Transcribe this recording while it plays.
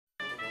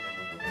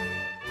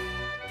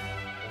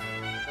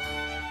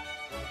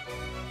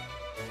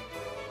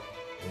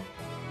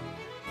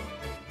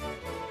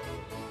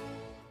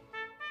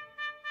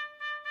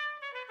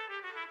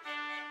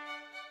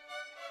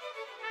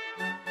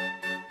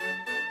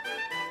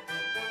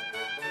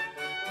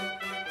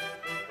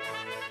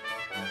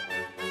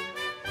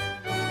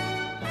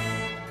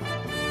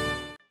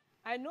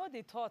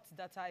the thought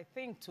that I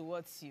think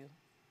towards you,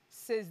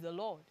 says the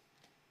Lord.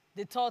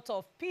 The thought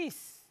of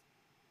peace,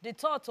 the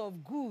thought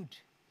of good,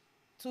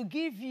 to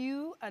give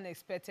you an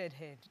expected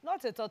end,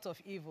 not a thought of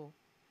evil.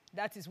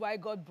 That is why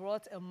God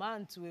brought a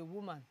man to a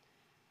woman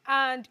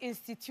and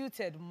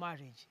instituted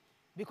marriage,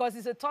 because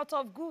it's a thought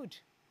of good,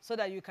 so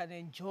that you can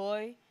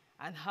enjoy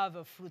and have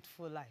a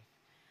fruitful life.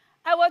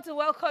 I want to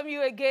welcome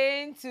you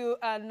again to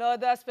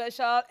another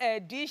special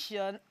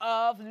edition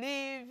of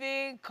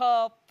Living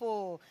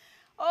Couple.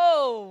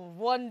 Oh,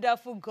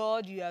 wonderful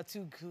God, you are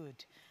too good.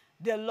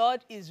 The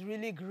Lord is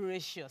really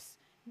gracious,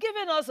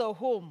 giving us a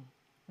home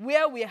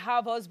where we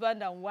have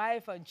husband and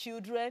wife and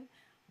children,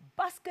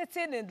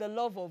 basketing in the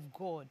love of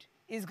God.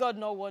 Is God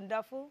not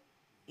wonderful?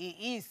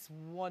 He is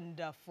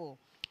wonderful.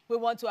 We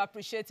want to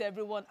appreciate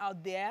everyone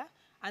out there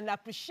and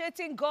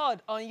appreciating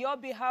God on your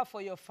behalf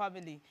for your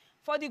family,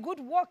 for the good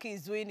work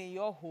He's doing in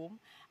your home,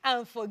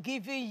 and for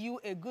giving you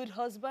a good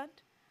husband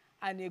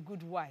and a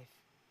good wife.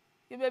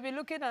 You may be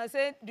looking and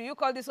saying, do you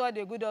call this one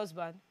a good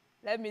husband?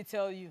 Let me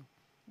tell you,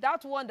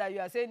 that one that you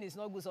are saying is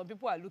not good, some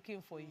people are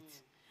looking for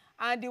it.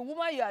 And the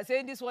woman you are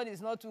saying this one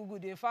is not too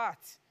good, in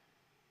fact,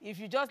 if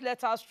you just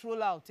let her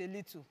stroll out a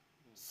little,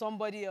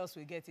 somebody else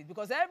will get it.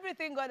 Because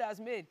everything God has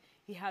made,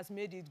 He has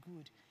made it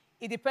good.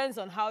 It depends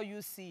on how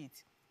you see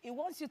it. He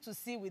wants you to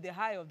see with the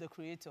eye of the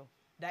Creator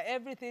that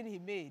everything He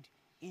made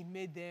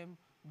them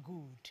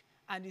good.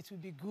 And it will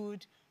be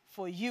good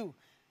for you.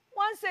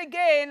 Once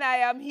again, I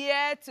am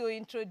here to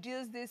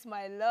introduce this,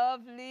 my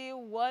lovely,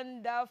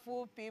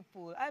 wonderful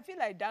people. I feel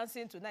like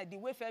dancing tonight. The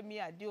way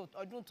Femi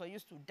Adunto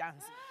used to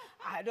dance.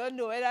 I don't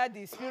know whether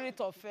the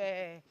spirit of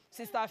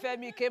Sister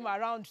Femi came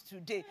around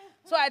today.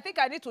 So I think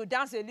I need to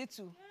dance a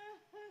little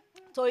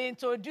to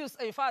introduce.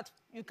 In fact,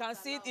 you can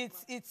see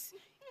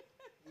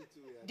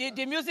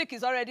the music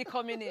is already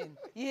coming in.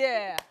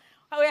 Yeah.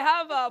 We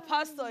have a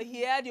pastor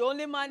here, the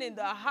only man in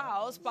the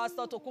house,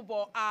 Pastor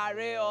Tokubo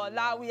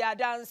Areola. We are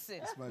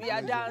dancing. We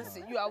are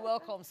dancing. You are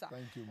welcome, sir.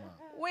 Thank you, ma'am.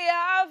 We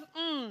have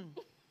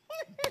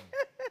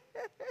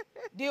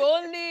the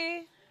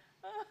only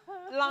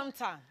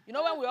lantern. You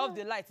know, when we off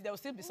the light, there will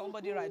still be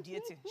somebody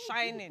radiating,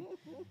 shining.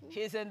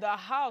 He's in the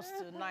house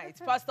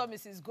tonight. Pastor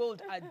Mrs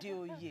Gold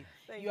Adeoye.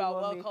 You are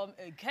welcome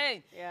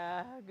again.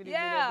 Yeah, good evening,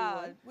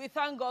 everyone. We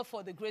thank God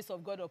for the grace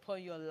of God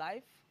upon your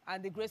life.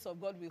 And the grace of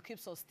God will keep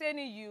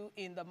sustaining you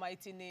in the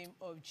mighty name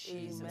of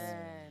Jesus.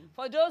 Amen.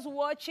 For those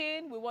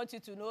watching, we want you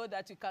to know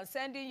that you can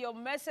send in your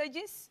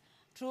messages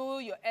through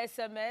your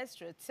SMS,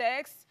 through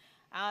text.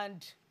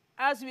 And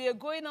as we are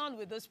going on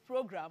with this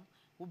program,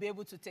 we'll be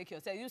able to take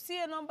your text. You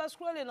see a number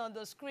scrolling on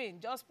the screen.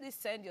 Just please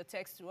send your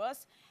text to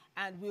us,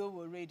 and we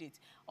will read it.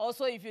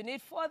 Also, if you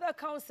need further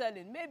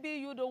counseling, maybe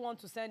you don't want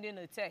to send in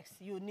a text,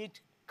 you need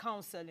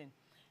counseling.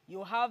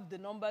 You have the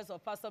numbers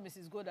of Pastor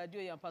Mrs. Gold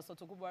Adeoye and Pastor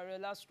Tokubo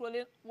Areola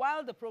scrolling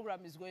while the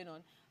program is going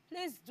on.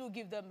 Please do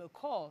give them a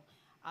call,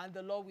 and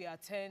the Lord will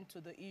attend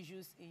to the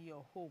issues in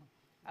your home.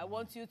 I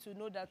want you to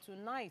know that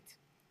tonight,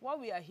 what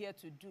we are here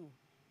to do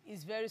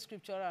is very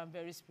scriptural and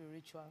very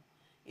spiritual.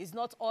 It's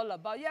not all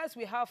about, yes,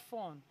 we have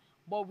fun,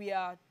 but we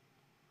are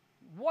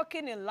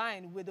working in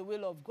line with the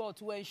will of God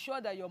to ensure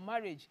that your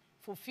marriage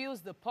fulfills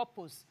the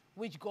purpose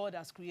which God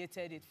has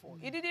created it for.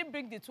 He didn't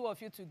bring the two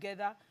of you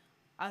together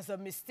as a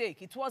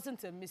mistake. It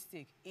wasn't a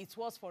mistake. It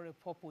was for a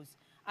purpose.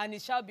 And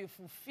it shall be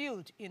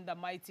fulfilled in the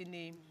mighty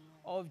name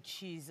of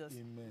Jesus.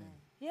 Amen.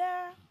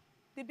 Yeah,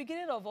 the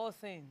beginning of all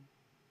things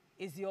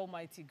is the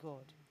Almighty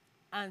God.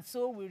 And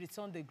so we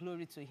return the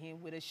glory to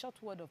Him with a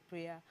short word of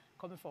prayer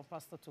coming from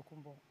Pastor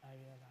Tokubo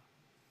Areola.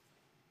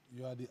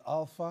 You are the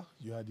Alpha,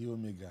 you are the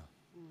Omega.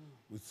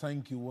 We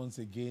thank you once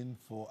again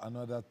for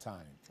another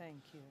time.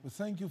 Thank you. We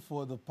thank you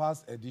for the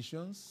past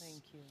editions.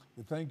 Thank you.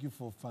 We thank you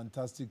for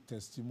fantastic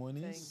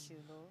testimonies. Thank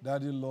you, Lord.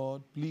 Daddy,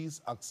 Lord,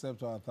 please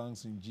accept our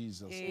thanks in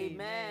Jesus' name.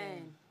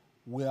 Amen.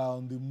 We are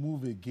on the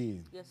move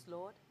again. Yes,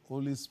 Lord.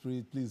 Holy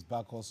Spirit, please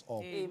back us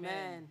up.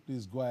 Amen.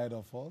 Please go ahead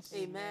of us.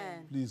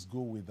 Amen. Please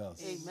go with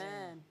us.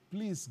 Amen.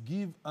 Please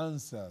give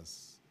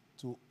answers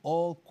to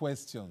all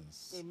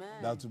questions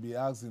Amen. that will be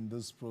asked in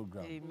this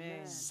program.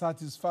 Amen.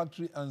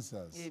 Satisfactory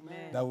answers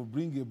Amen. that will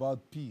bring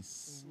about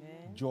peace,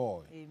 Amen.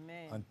 joy,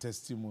 Amen. and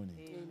testimony.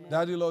 Amen.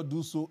 Daddy, Lord,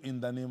 do so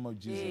in the name of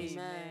Jesus.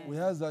 Amen. We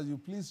ask that you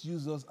please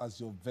use us as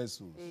your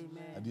vessels.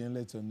 Amen. At the end,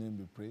 let your name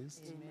be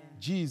praised. Amen.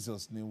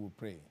 Jesus' name we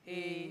pray.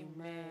 Amen.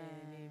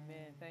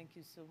 Amen. Thank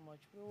you so much.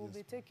 We will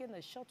be taking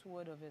a short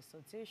word of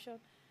exhortation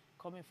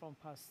coming from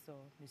Pastor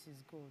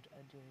Mrs. Gold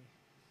Adeoye.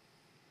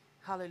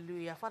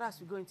 Hallelujah. Father, as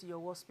we go into your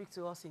word, speak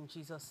to us in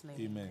Jesus' name.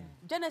 Amen.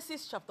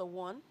 Genesis chapter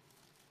 2.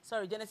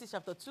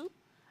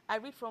 I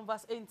read from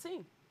verse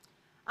 18.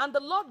 And the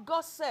Lord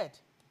God said,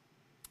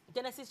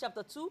 Genesis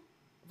chapter 2,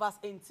 verse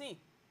 18.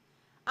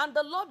 And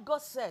the Lord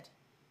God said,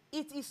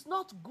 it is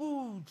not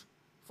good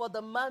for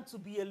the man to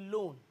be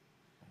alone.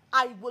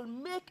 I will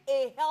make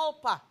a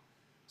helper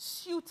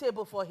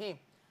suitable for him.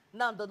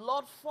 Now the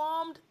Lord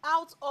formed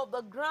out of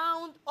the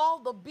ground all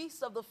the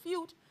beasts of the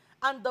field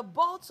and the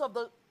birds of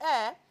the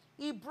air.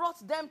 He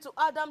brought them to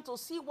Adam to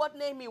see what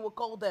name he would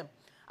call them.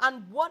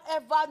 And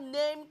whatever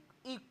name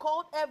he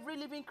called every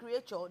living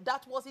creature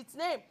that was its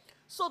name.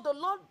 So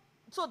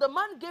the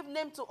man gave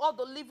name to all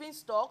the living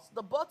stocks,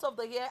 the birds of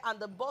the air, and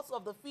the birds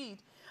of the field.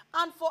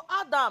 And for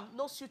Adam,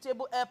 no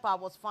suitable helper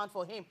was found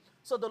for him.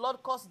 So the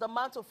Lord caused the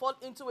man to fall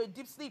into a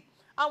deep sleep.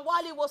 And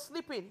while he was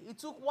sleeping, he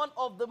took one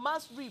of the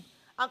man's rib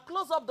and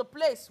closed up the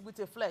place with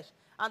a flesh.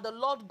 And the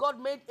Lord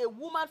God made a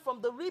woman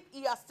from the rib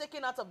he has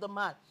taken out of the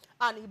man,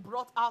 and he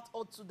brought out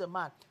unto the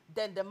man.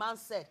 Then the man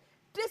said,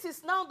 this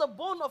is now the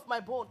bone of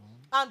my bone,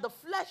 and the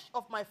flesh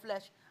of my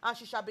flesh, and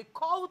she shall be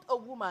called a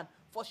woman,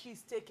 for she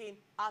is taken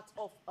out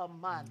of a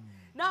man.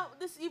 Now,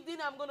 this evening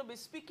I'm going to be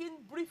speaking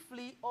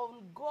briefly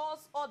on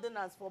God's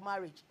ordinance for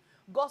marriage.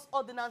 God's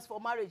ordinance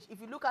for marriage. If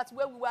you look at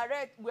where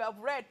we have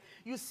read,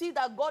 you see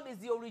that God is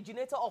the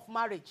originator of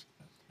marriage.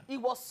 It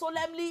was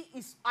solemnly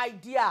his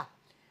idea.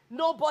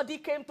 Nobody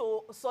came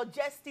to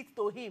suggest it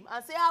to him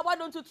and say, why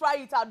don't you try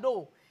it?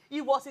 No,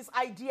 it was his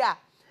idea.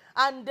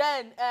 And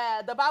then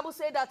the Bible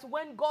said that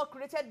when God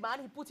created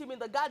man, he put him in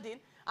the garden,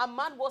 and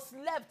man was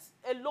left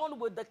alone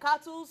with the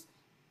cattle,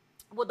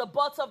 with the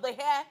birds of the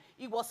air.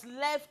 He was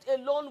left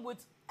alone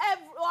with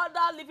every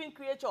other living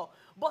creature.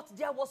 But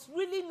there was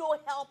really no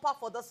helper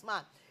for this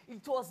man.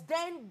 It was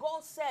then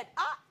God said,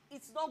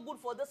 it's not good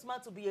for this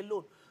man to be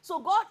alone. So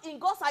God, in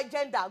God's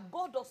agenda,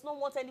 God does not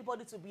want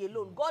anybody to be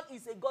alone. God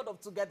is a God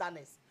of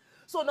togetherness.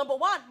 So number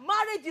one,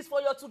 marriage is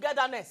for your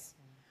togetherness.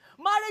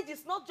 Marriage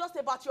is not just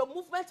about your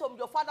movement from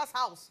your father's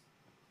house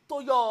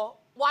to your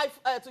wife,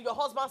 to your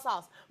husband's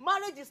house.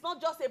 Marriage is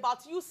not just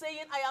about you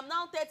saying, I am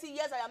now 30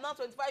 years, I am now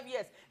 25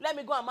 years. Let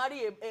me go and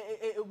marry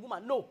a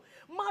woman. No.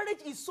 Marriage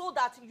is so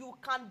that you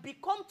can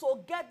become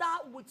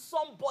together with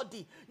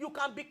somebody. You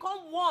can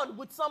become one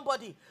with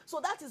somebody.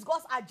 So that is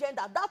God's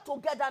agenda. That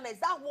togetherness,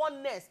 that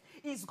oneness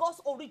is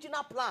God's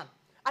original plan.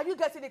 Are you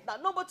getting it now?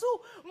 Number two,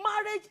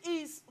 marriage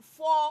is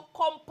for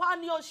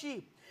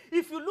companionship.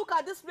 If you look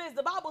at this place,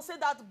 the Bible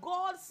said that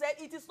God said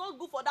it is not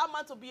good for that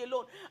man to be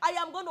alone. I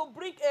am going to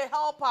bring a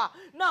helper.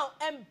 Now,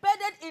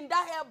 embedded in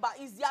that helper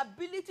is the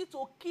ability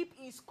to keep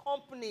his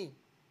company.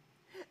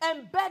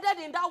 Embedded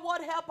in that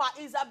word helper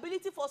is the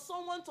ability for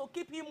someone to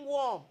keep him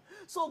warm.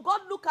 So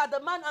God looked at the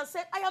man and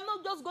said, I am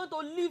not just going to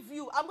leave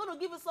you. I'm going to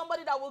give you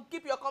somebody that will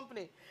keep your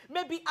company.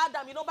 Maybe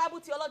Adam. Bible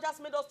theologians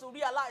made us to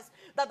realize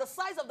that the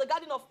size of the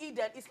Garden of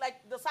Eden is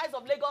like the size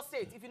of Lagos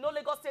State. If you know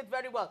Lagos State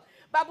very well.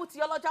 Bible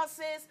theologians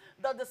says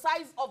that the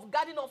size of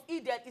Garden of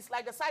Eden is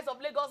like the size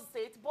of Lagos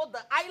State, both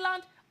the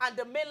island and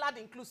the mainland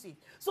inclusive.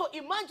 So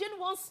imagine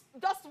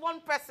just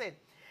one person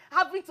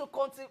having to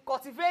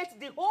cultivate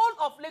the whole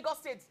of Lagos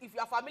State. If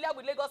you are familiar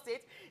with Lagos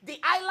State, the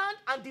island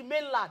and the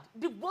mainland,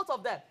 both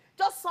of them.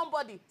 Just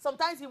somebody.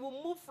 Sometimes he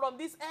will move from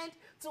this end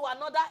to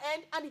another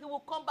end, and he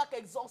will come back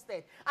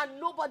exhausted. And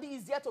nobody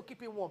is there to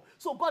keep him warm.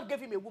 So God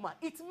gave him a woman.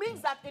 It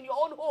means that in your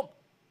own home,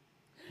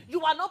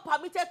 you are not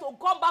permitted to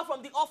come back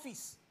from the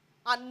office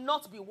and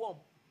not be warm.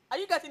 Are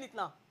you getting it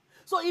now?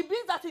 So it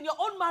means that in your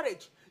own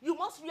marriage, you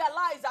must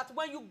realize that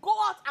when you go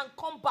out and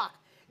come back,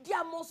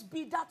 there must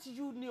be that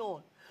union.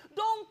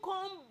 Don't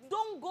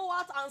go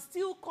out and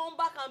still come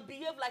back and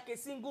behave like a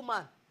single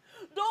man.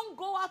 Don't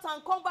go out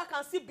and come back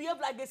and still behave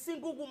like a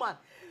single woman.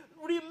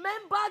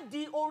 Remember,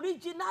 the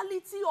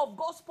originality of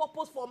God's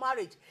purpose for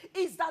marriage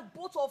is that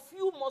both of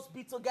you must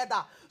be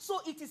together.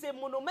 So it is a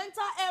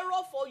monumental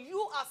error for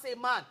you as a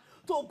man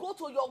to go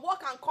to your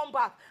work and come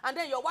back, and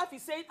then your wife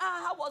is saying,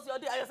 how was your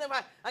day? And you're saying,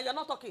 and you're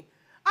not talking.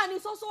 And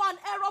it's also an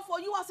error for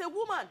you as a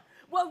woman.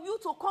 Well, you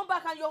to come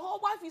back and your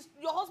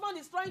husband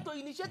is trying to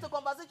initiate a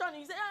conversation,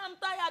 and you say, I'm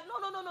tired.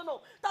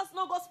 No. That's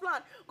not God's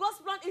plan. God's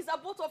plan is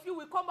that both of you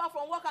will come back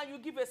from work and you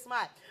give a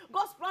smile.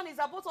 God's plan is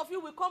that both of you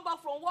will come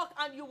back from work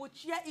and you will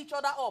cheer each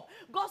other up.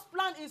 God's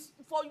plan is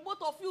for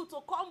both of you to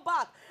come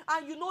back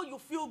and you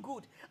feel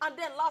good. And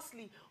then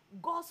lastly,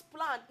 God's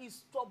plan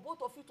is for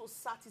both of you to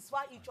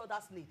satisfy each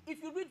other's need.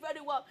 If you read very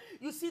well,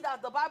 you see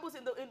that the Bible's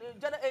in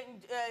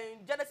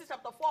Genesis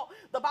chapter 4,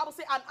 the Bible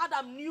says, and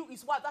Adam knew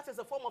his wife. That is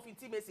a form of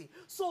intimacy.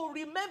 So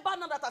remember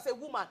now that as a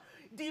woman,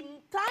 the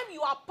time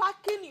you are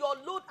packing your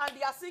load and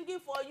they are singing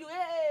for you,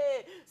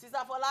 hey, Sister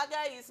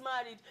Folaga is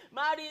married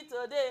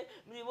today,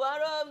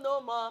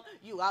 no more,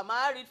 you are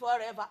married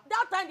forever.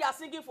 That time they are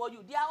singing for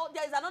you.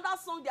 There is another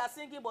song they are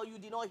singing, but you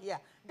did not hear.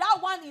 That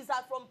one is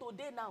that from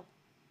today now.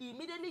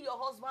 Immediately your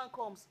husband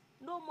comes,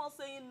 no more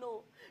saying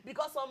no.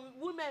 Because some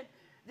women,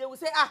 they will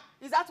say,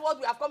 is that what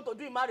we have come to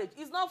do in marriage?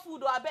 It's not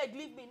food, or I beg,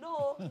 leave me.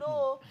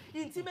 No.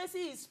 Intimacy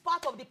is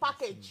part of the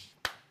package.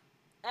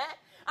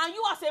 And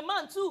you as a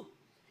man too,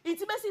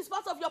 intimacy is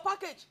part of your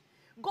package.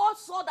 God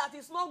saw that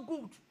it's not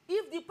good.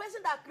 If the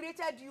person that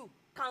created you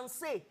can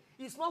say,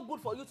 it's not good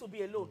for you to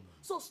be alone.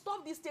 So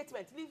stop this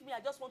statement, leave me,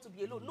 I just want to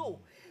be alone. No.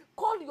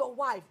 Call your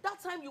wife.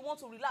 That time you want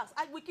to relax.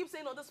 We keep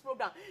saying on this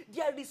program,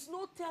 there is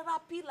no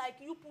therapy like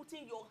you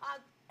putting your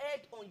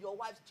head on your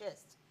wife's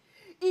chest.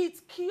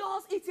 It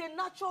cures, it's a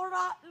natural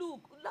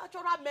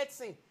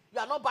medicine. You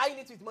are not buying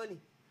it with money.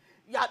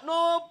 You are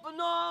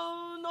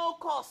no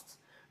cost.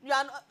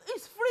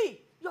 It's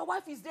free. Your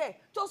wife is there.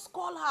 Just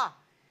call her.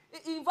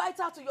 Invite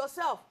her to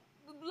yourself.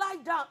 Lie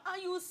down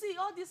and you will see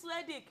all this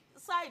headache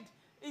side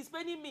is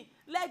paining me,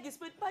 leg is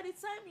paining. By the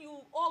time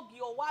you hug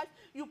your wife,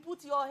 you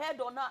put your head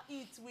on her,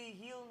 it will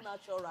heal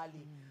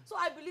naturally. So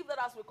I believe that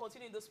as we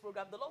continue in this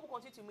program, the Lord will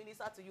continue to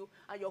minister to you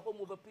and your home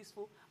will be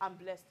peaceful and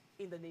blessed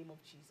in the name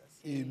of Jesus.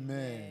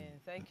 Amen.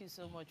 Thank you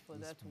so much for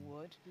that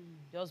word.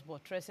 Just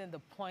buttressing the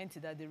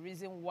point that the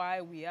reason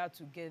why we are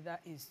together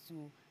is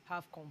to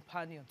have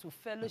companion, to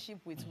fellowship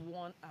with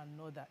one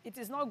another. It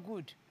is not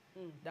good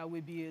that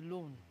we be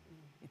alone.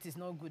 It is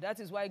not good. That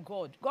is why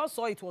God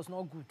saw it was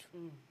not good.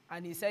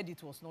 And he said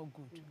it was not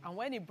good. And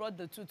when he brought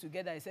the two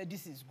together, he said,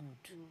 this is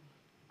good.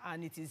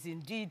 And it is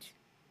indeed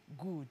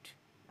good.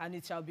 And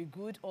it shall be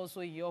good also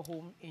in your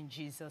home in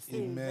Jesus'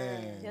 name.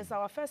 Amen. Yes,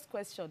 our first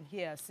question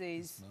here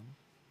says,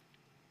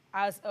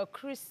 as a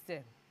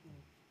Christian,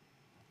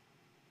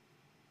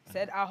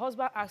 said her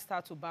husband asked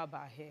her to barb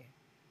her hair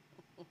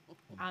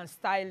and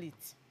style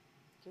it.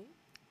 Okay.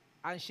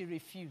 And she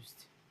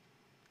refused.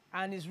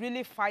 And is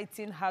really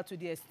fighting her to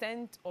the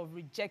extent of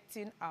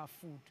rejecting her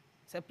food.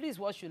 Said, please,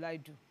 what should I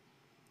do?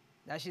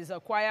 That she's a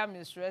choir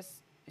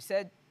mistress. He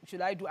said,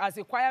 should I do? As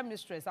a choir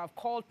mistress, I've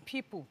called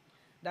people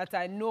that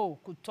I know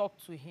could talk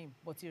to him,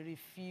 but he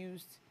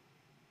refused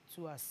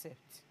to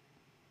accept.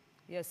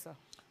 Yes, sir.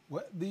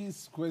 Well,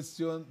 this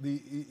question,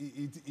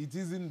 it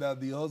isn't that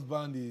the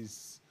husband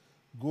is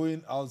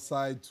going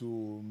outside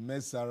to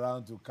mess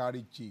around to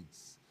carry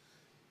cheats.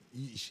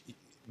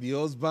 The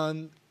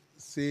husband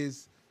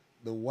says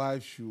the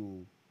wife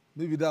should,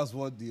 maybe that's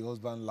what the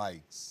husband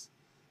likes.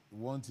 He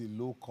wants a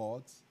low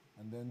cut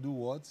and then do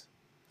what?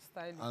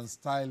 Style it. And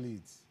style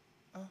it.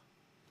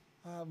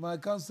 My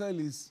counsel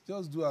is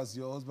just do as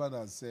your husband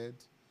has said.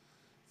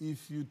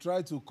 If you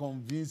try to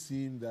convince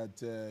him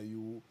that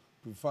you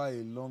prefer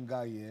a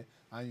longer hair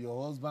and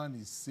your husband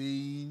is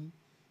saying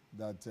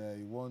that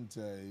he wants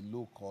a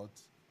low cut,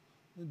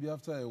 maybe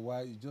after a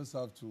while you just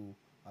have to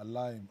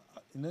allow him.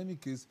 In any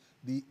case,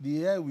 the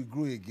hair will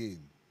grow again.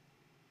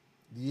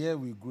 The hair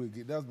will grow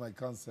again. That's my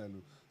counsel.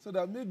 So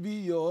that maybe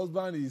your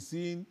husband is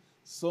seeing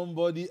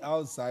somebody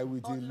outside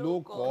with a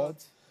low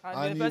cut.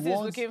 And the person is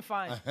looking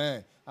fine.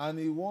 And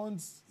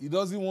he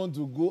doesn't want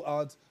to go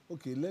out.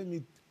 Okay, let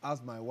me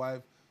ask my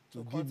wife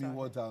to give me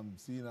what I'm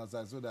seeing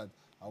outside so that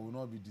I will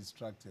not be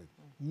distracted.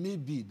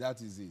 Maybe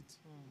that is it.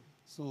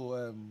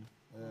 So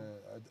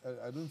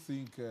I don't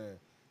think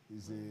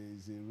it's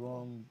a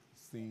wrong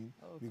thing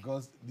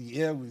because the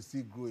hair will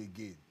still grow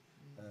again.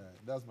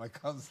 That's my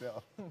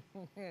counsel.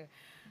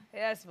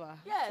 Yes, ma.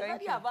 Yes,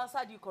 Daddy have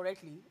answered you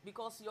correctly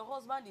because your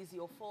husband is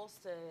your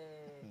first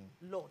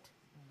Lord.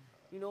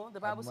 You know, the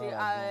Bible says,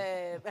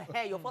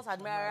 your first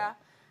admirer.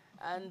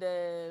 And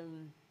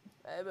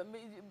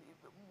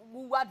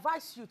we will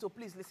advise you to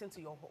please listen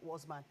to your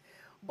husband.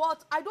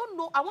 But I don't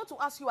know, I want to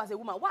ask you as a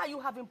woman, why are you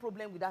having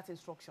problem with that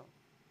instruction?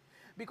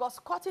 Because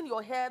cutting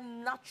your hair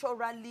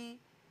naturally,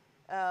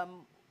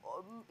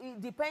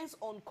 it depends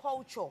on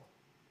culture,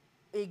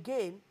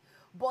 again.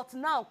 But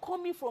now,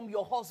 coming from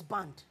your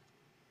husband,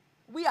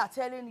 we are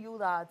telling you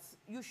that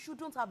you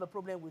shouldn't have a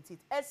problem with it,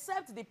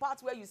 except the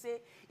part where you say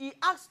he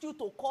asked you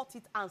to cut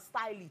it and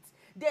style it.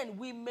 Then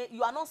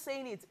you are not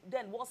saying it.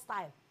 Then what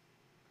style?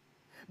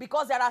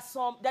 Because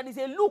there is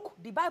a look.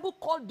 The Bible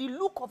called the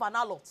look of an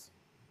harlot.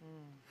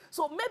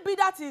 So maybe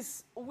that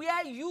is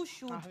where you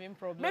should.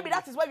 Maybe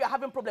that is where you are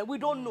having problem. We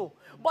don't know.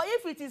 But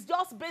if it is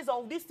just based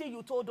on this thing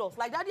you told us,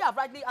 like Daddy have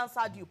rightly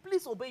answered you,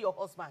 please obey your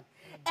husband.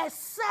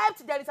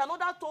 Except there is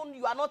another tone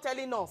you are not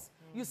telling us.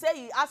 You say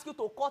he asked you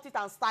to cut it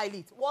and style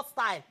it. What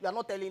style? You are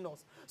not telling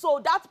us. So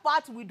that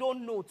part we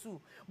don't know too.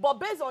 But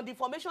based on the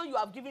information you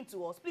have given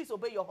to us, please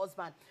obey your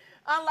husband.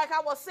 And like I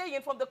was saying,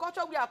 from the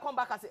culture we have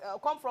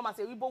come from as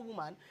a Igbo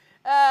woman,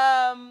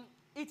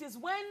 it is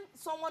when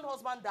someone's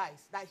husband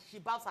dies that she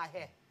barbs her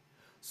hair.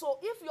 So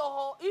if you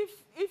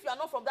are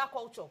not from that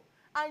culture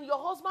and your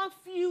husband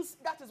feels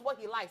that is what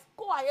he likes,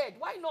 go ahead.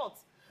 Why not?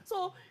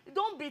 So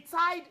don't be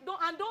tied.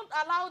 Don't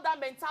allow that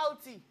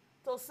mentality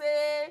to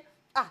say,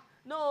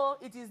 no,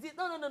 it is this.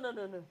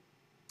 No.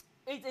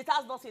 It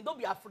has nothing. Don't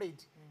be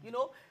afraid. You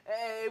know,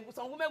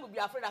 some women will be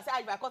afraid and say,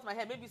 if I cut my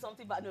hair, maybe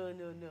something bad.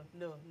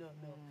 No.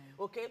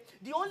 Okay.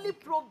 The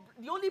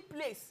only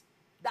place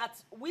that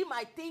we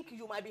might think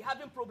you might be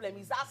having problem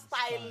is that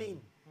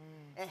styling.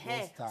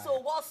 So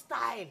what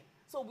style?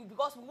 So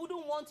because we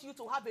wouldn't want you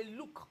to have a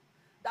look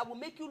that will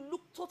make you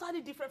look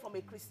totally different from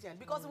a Christian.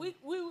 Because we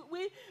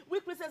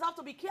Christians have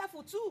to be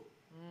careful too.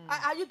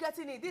 Are you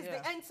getting it? This is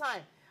the end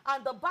time.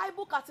 And the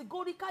Bible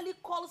categorically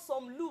calls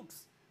some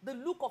looks the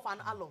look of an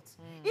harlot.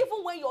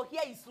 Even when your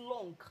hair is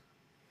long,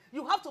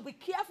 you have to be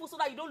careful so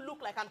that you don't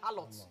look like an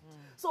harlot.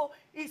 So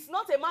it's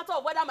not a matter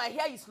of whether my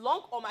hair is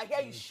long or my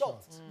hair is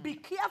short. Be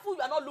careful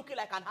you are not looking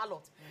like an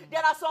harlot.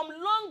 There are some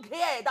long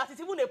hair that is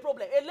even a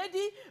problem. A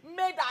lady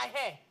made her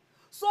hair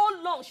so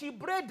long, she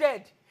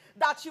braided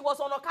that she was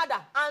on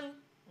Okada and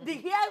the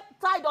hair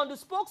tied on the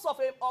spokes of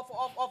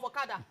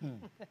Okada.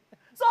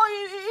 So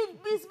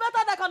it's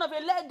better that kind of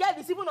a girl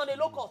is even on a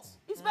low cut.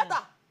 It's better.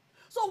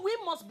 So we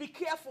must be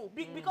careful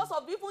because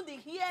of even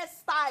the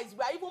hairstyles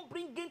we are even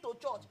bringing to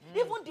church.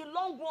 Even the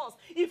long ones.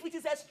 If it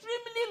is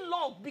extremely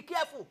long, be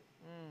careful.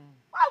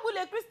 Why will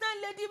a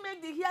Christian lady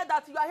make the hair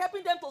that you are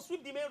helping them to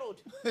sweep the main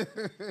road?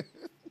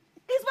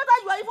 It's better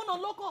you are even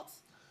on low cut.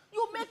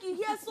 You make your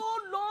hair so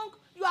long,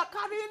 you are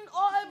carrying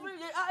all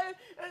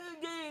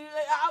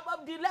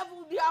the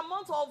level, the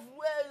amount of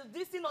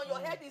this thing on your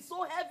head is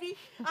so heavy,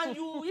 and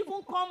you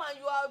even come and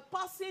you are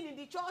passing in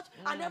the church,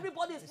 and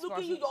everybody is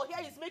looking you. Your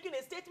hair is making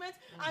a statement,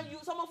 and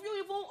some of you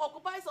even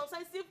occupy some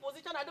sensitive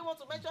position. I don't want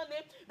to mention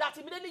name. That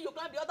immediately you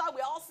climb the other,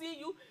 we are all seeing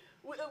you.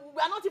 We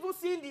are not even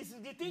seeing this.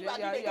 The thing we are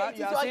doing again. It is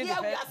your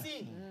hair we are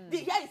seeing. The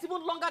hair is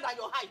even longer than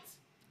your height.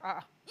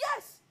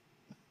 Yes,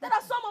 there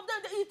are some of them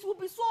that it will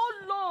be so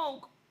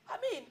long. I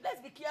mean, let's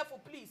be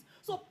careful, please.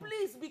 So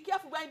please be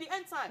careful. We're in the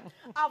end time.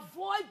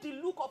 Avoid the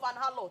look of an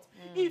harlot.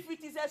 If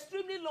it is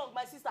extremely long,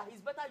 my sister,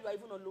 it's better you are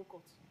even on low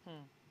cut.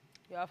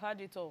 You have had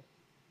it all.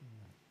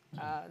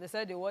 They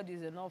said the word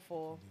is enough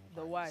for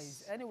the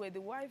wise. Anyway,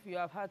 the wife you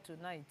have had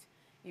tonight,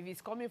 if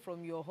it's coming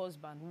from your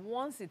husband,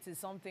 once it is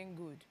something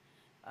good,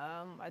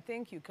 I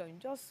think you can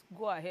just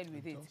go ahead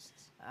with it.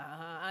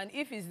 And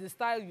if it's the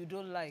style you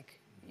don't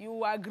like,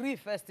 you agree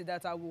first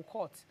that I will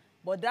cut.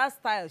 But that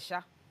style,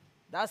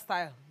 that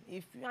style,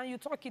 and you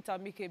talk it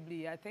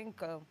amicably, I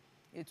think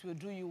it will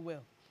do you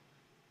well.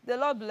 The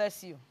Lord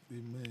bless you.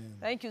 Amen.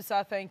 Thank you,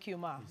 sir. Thank you,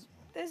 ma'am.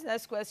 This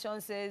next question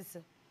says,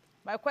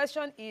 my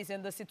question is,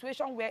 in the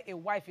situation where a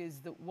wife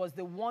was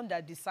the one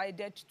that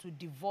decided to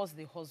divorce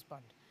the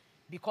husband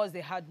because they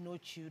had no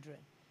children,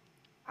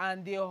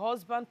 and the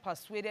husband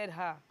persuaded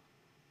her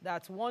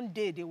that one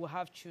day they will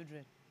have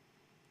children.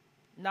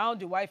 Now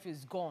the wife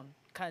is gone.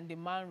 Can the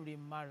man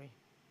remarry?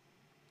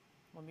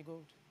 Mommy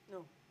Gold.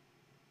 No.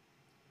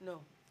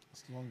 No.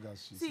 As long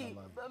as she's alive.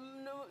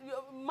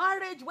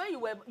 Marriage, when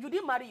you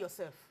didn't marry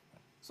yourself,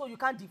 so you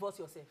can't divorce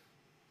yourself.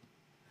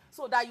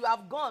 So that you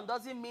have gone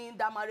doesn't mean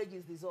that marriage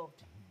is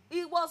dissolved.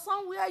 It was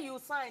somewhere you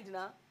signed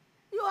now.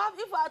 You have,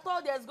 if I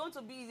thought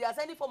there's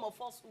any form of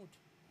falsehood,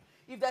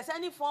 if there's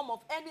any form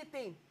of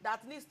anything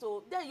that needs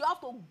to, then you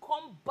have to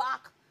come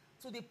back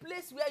to the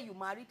place where you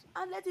married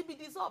and let it be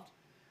dissolved.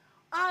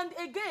 And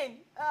again,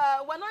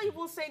 we're not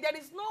even saying there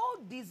is no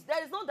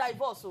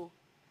divorce. So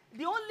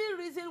the only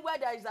reason why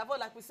there is divorce,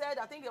 like we said,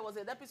 I think there was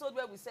an episode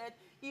where we said,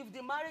 if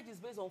the marriage is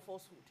based on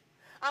falsehood.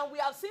 And we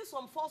have seen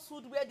some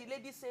falsehood where the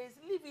lady says,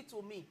 leave it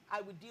to me,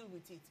 I will deal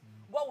with it.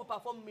 God will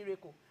perform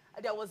miracle.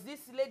 There was this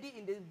lady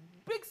in the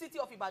big city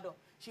of Ibadan.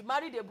 She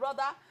married a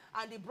brother,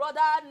 and the brother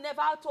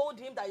never told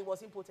him that he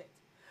was impotent.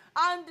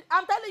 And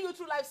I'm telling you a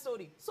true life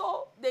story.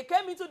 So they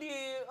came into the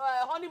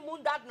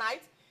honeymoon that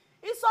night.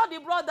 He saw the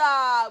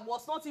brother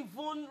was not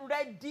even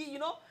ready, you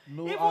know.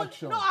 No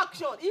action. No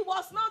action. He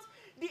was not,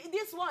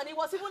 this one, he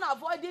was even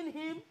avoiding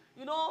him,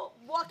 you know,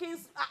 walking.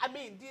 I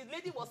mean, the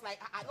lady was like,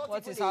 not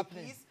what even is a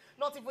happening? kiss,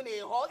 not even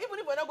a hug, even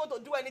if we're not going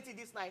to do anything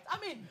this night. I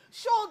mean,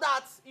 show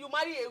that you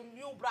marry a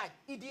new bride.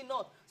 He did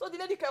not. So the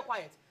lady kept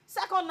quiet.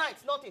 Second night,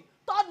 nothing.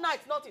 Third night,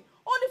 nothing.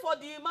 Only for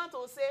the man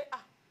to say,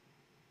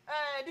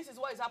 this is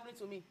what is happening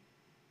to me.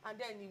 And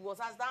then he was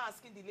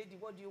asking the lady,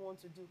 what do you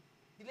want to do?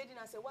 The lady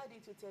now said, why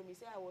didn't you tell me? He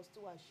said, I was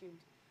too ashamed.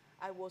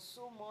 I was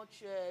so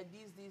much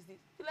this.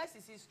 The rest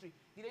is history.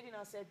 The lady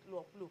now said,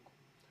 look,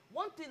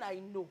 one thing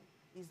I know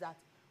is that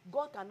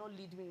God cannot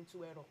lead me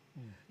into error.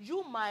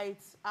 You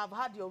might have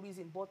had your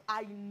reason, but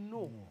I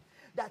know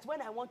that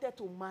when I wanted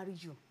to marry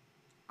you,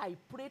 I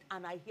prayed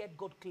and I heard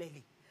God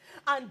clearly.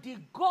 And the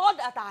God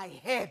that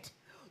I heard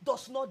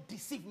does not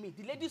deceive me.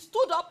 The lady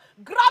stood up,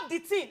 grabbed the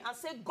thing, and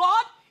said,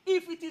 God,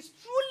 if it is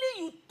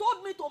truly you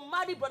told me to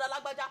marry Brother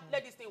Lagbaja,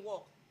 let this thing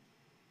work.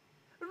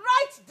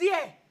 Right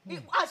there,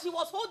 as she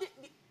was holding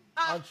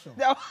action.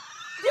 The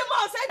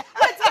man said,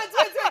 wait.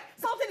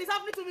 Something is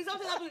happening to me.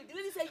 Something is happening. The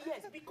lady said,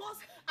 yes, because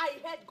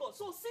I heard God.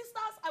 So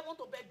sisters, I want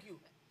to beg you.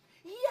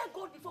 Hear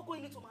God before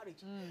going into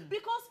marriage.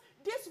 Because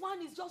this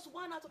one is just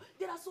one out of,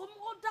 there are some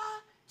other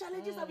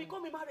challenges that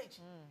become in marriage.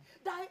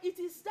 That it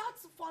is that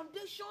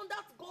foundation,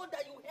 that God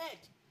that you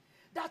heard,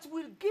 that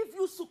will give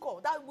you succor,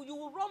 that you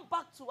will run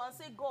back to and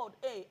say, God,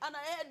 hey, and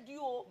I heard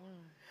you.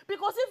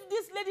 Because if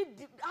this lady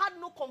had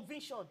no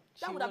conviction,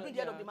 that would have been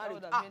the end of the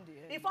marriage.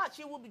 In fact,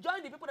 she would be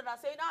joining the people that are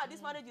saying,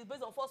 this marriage is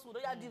based on falsehood,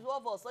 or you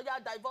divorce us, or you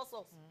divorce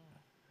us.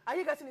 Are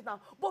you getting it now?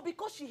 But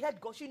because she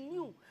heard God, she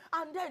knew.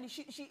 And then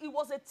it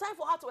was a time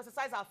for her to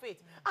exercise her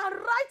faith. And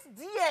right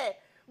there,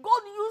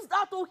 God used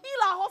that to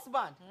heal her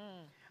husband.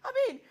 I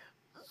mean,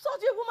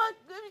 such a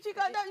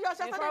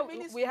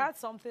woman, we had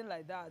something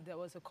like that. There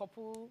was a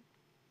couple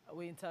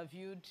we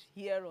interviewed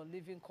here on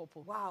Living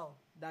Couple. Wow.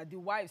 That the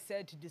wife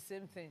said the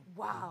same thing.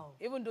 Wow.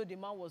 Even though the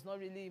man was not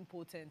really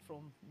impotent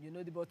from,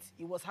 but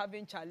he was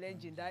having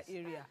challenge in that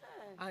area.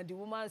 And the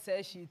woman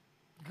said she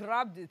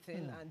grabbed the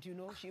thing and, you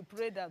know, she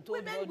prayed and told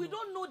Women, God. we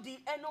don't know the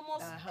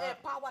enormous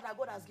power that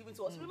God has given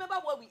to us. Remember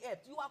where we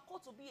helped. You are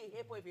called to be a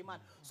helper of a man.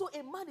 So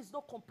a man is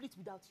not complete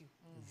without you.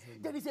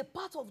 There is a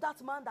part of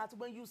that man that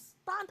when you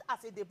stand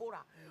as a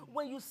Deborah,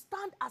 when you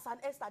stand as an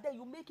Esther, then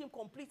you make him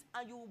complete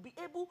and you will be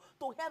able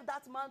to help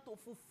that man to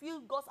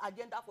fulfill God's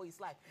agenda for his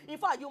life. In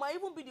fact, you might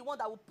even be the one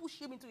that will push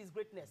him into his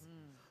greatness.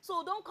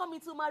 So don't come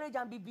into marriage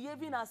and be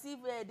behaving as if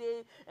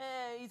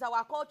it's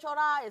our cultural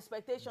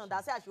expectation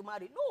that say I should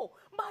marry. No,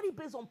 marry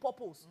based on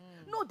purpose.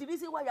 Know the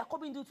reason why you are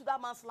coming into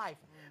that man's life.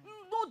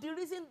 Know the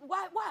reason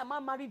why am I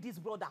marrying this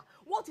brother?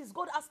 What is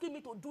God asking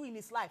me to do in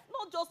his life?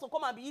 Not just to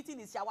come and be eating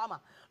his shawarma.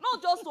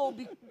 Not just to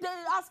be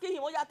asking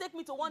him, oh yeah, take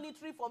me to one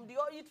eatery from the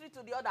eatery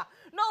to the other.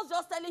 Not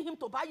just telling him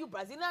to buy you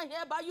Brazilian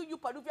hair, buy you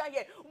Peruvian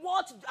hair.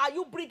 What are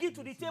you bringing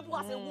to the table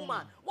as a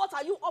woman? What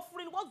are you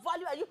offering? What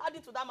value are you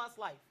adding to that man's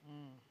life?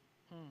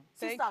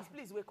 Sisters,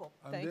 please wake up.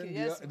 And Thank then you.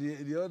 Yes.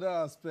 the other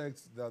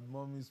aspects that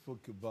Mommy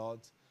spoke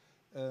about,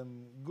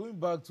 going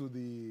back to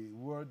the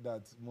word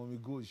that Mommy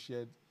Gold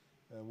shared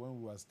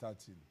when we were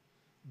starting,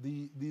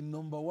 the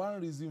number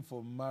one reason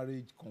for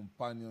marriage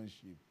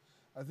companionship,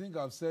 I think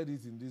I've said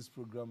it in this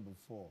program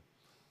before.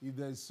 If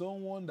there's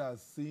someone that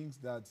thinks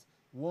that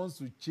wants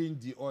to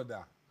change the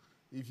order,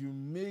 if you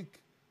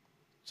make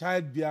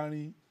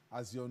childbearing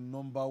as your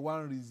number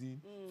one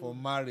reason for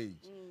marriage,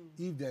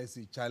 if there is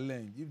a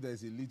challenge, if there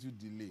is a little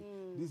delay,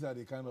 these are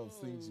the kind of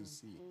things you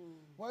see.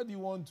 Why do you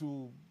want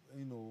to,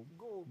 you know,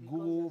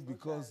 go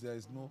because there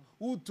is no?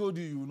 Who told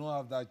you you will not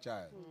have that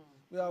child?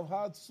 We have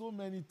had so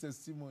many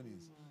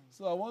testimonies.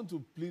 So I want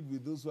to plead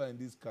with those who are in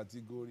this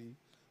category.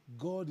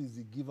 God is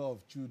the giver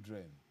of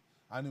children,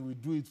 and He will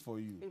do it for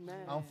you.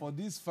 Amen. And for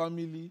this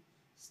family,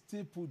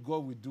 stay put,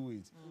 God will do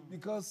it.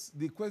 Because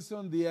the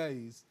question there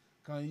is,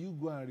 can you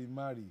go and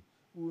remarry?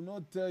 We will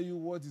not tell you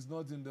what is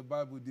not in the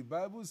Bible. The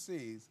Bible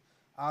says,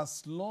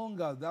 as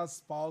long as that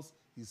spouse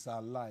is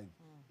alive,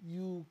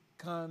 you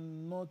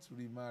cannot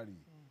remarry.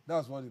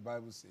 That's what the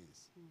Bible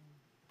says.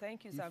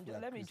 Thank you, If Sam. we are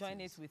Let me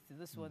join it Christians. with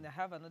this one. I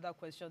have another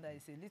question that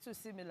is a little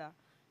similar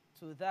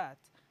to that.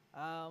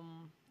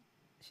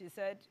 She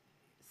said,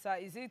 sir,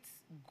 is it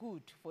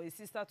good for a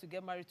sister to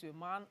get married to a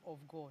man of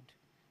God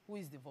who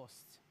is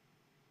divorced?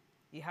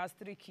 He has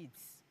 3 kids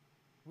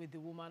with the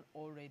woman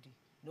already.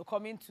 No,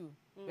 coming to,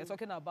 we're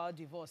talking about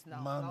divorce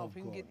now. Man now of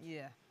bring it, God.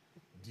 yeah.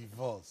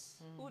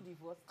 Divorce. Who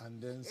divorced? And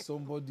then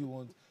somebody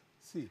wants...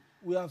 See,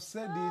 we have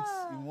said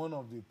it in one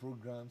of the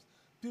programs.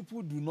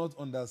 People do not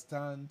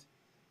understand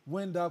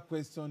when that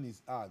question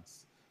is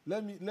asked.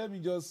 Let me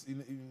just,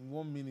 in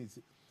 1 minute,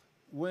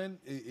 when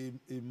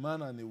a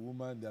man and a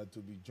woman, they are to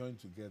be joined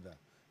together,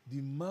 the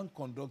man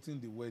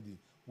conducting the wedding,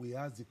 we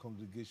ask the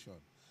congregation,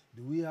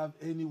 do we have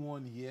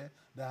anyone here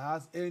that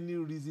has any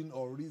reason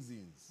or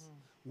reasons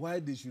why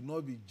they should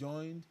not be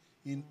joined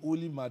in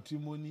holy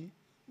matrimony?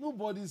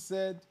 Nobody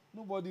said,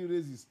 nobody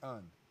raised his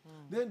hand.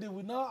 Then they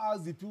will now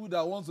ask the people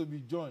that want to be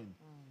joined,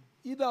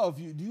 either of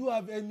you, do you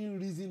have any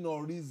reason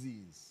or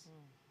reasons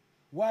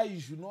why you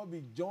should not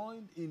be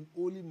joined in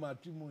holy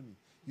matrimony?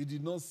 You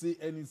did not say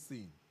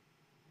anything.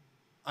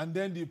 And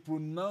then the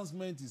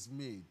pronouncement is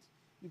made.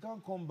 You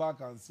can't come back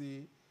and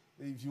say,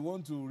 if you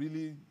want to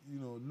really,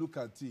 look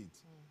at it,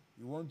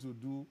 you want to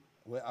do,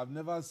 well, I've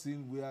never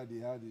seen where they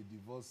had a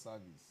divorce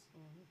service.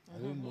 I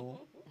don't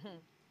know.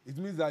 It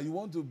means that you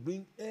want to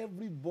bring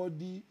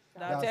everybody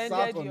that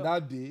sat on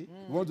that day,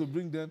 you want to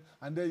bring them,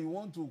 and then you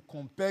want to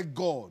compel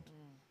God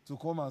to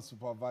come and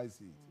supervise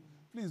it.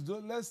 Please,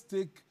 let's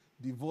take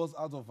divorce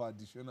out of our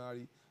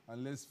dictionary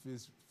and let's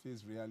face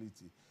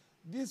reality.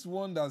 This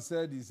one that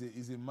said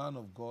is a man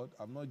of God,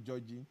 I'm not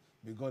judging,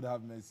 may God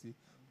have mercy,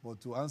 but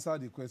to answer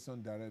the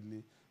question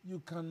directly, you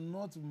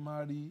cannot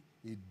marry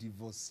a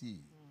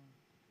divorcee.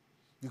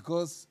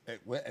 Because,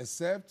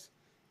 except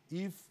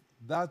if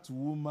that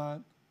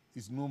woman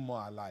is no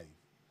more alive.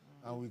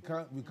 And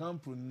we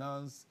can't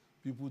pronounce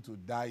people to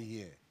die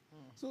here.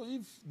 So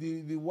if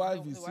the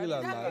wife is still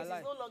alive...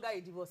 It's no longer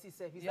a divorcee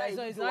self.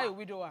 It's not a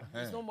widower.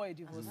 It's no more a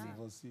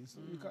divorcee. So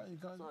you can't...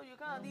 So you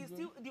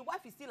can't... The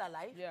wife is still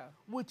alive? Yeah.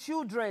 With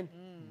children?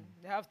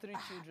 They have 3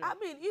 children. I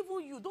mean,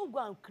 even you, don't go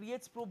and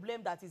create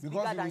problem that is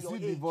because bigger than your age. Because he will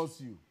still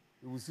divorce you.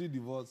 He will still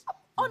divorce.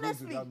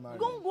 Honestly,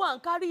 don't go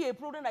and carry a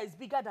problem that is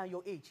bigger than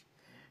your age.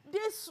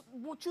 These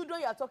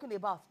children you are talking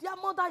about, their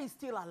mother is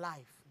still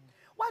alive.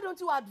 Why don't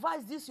you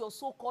advise this your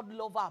so-called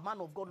lover, man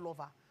of God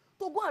lover,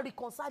 to go and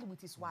reconcile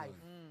with his wife?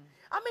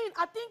 I mean,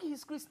 I think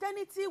his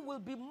Christianity will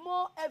be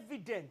more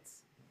evident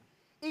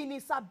in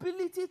his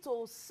ability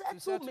to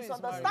settle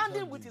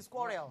misunderstanding with his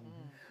quarrel,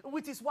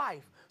 with his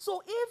wife.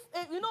 So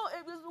if,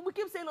 we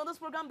keep saying on this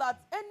program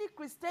that any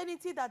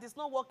Christianity that is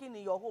not working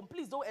in your home,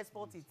 please don't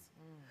export it.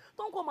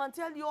 Don't come and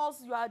tell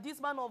us you are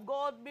this man of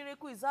God,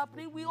 miracle is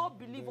happening. We all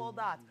believe all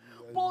that.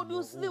 But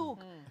you look,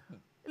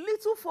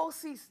 little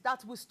forces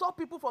that will stop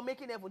people from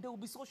making heaven, they will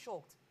be so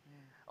shocked.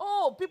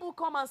 Oh, people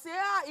come and say,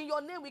 in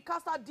your name we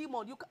cast out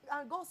demon.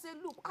 And God said,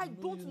 look, I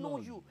don't know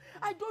you.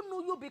 I don't know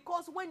you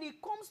because when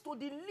it comes to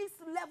the least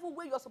level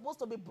where you're supposed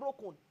to be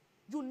broken,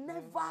 you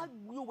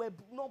were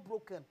not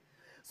broken.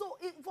 So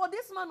for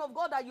this man of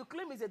God that you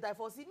claim is a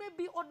divorcee,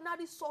 maybe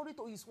ordinary sorry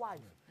to his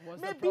wife,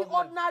 What's the maybe problem?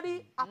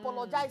 ordinary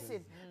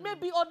apologizing,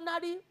 maybe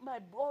ordinary, my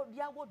brother,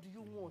 yeah, what do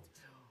you want?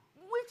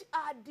 Which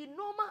are the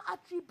normal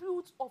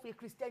attributes of a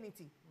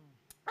Christianity.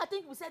 I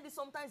think we said this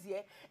sometimes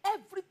here.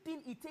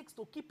 Everything it takes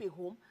to keep a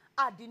home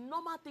are the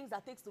normal things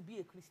that takes to be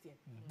a Christian.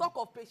 Talk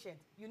of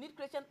patience. You need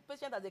patience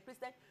as a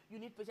Christian. You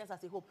need patience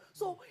as a home.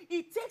 So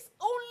it takes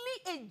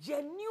only a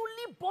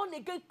genuinely born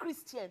again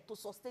Christian to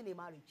sustain a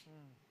marriage.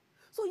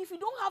 So if you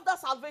don't have that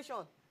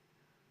salvation,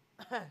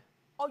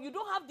 or you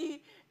don't have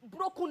the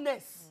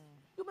brokenness,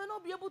 you may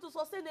not be able to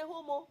sustain a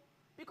home. Oh,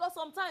 because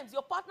sometimes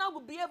your partner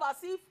will behave as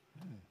if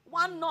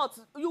one knot,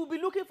 you will be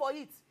looking for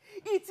it.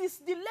 It is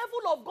the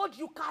level of God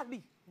you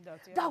carry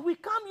that will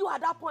calm you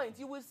at that point.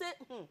 You will say,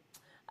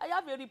 I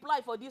have a reply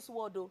for this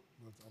word, though,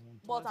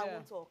 but I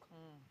won't talk.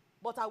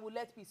 But I will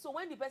let peace. So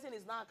when the person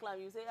is now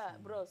climbing, you say,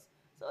 bros,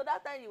 so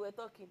that time you were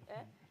talking,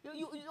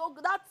 you know,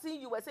 that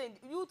thing you were saying,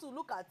 you to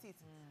look at it.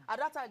 At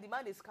that time, the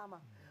man is calmer.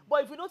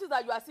 But if you notice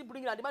that you are still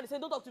bringing, and the man is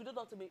saying, don't talk to me, don't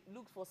talk to me,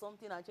 look for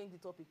something and change the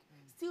topic.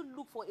 Still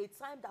look for a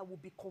time that will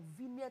be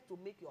convenient to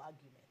make your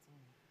argument.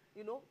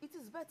 You know, it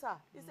is better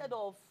instead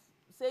of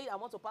saying, I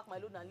want to pack my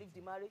load and leave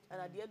the marriage, and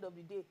at the end of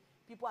the day,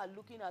 people are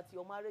looking at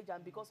your marriage,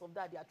 and because of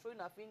that, they are throwing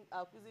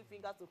accusing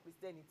fingers to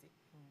Christianity.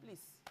 Please.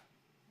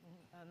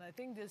 And I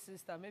think this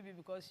sister, maybe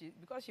because she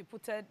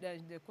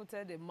they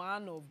quoted a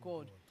man of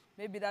God.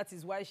 Maybe that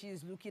is why she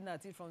is looking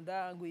at it from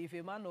that angle. If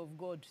a man of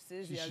God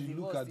says he has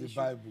divorced, look at the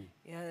Bible.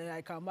 Yeah,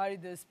 I can marry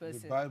this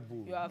person. The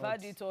Bible. You have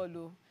had it all.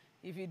 Oh.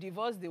 If you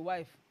divorce the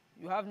wife,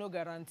 you have no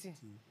guarantee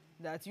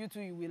that you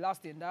two will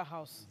last in that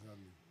house.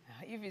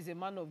 Exactly. If he's a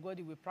man of God,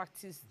 he will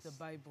practice the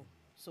Bible.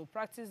 So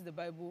practice the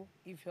Bible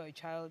if you're a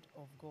child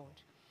of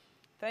God.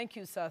 Thank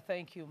you, sir.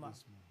 Thank you,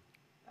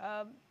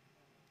 ma'am.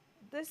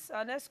 Yes,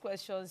 our next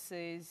question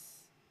says,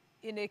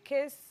 in a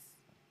case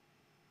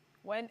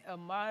when a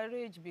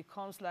marriage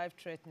becomes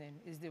life-threatening,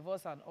 is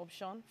divorce an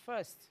option?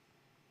 First,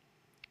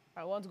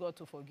 I want God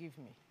to forgive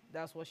me.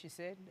 That's what she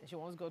said. She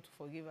wants God to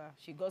forgive her.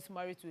 She got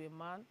married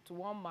to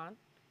one man.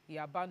 He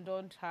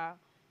abandoned her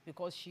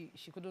because she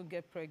couldn't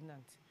get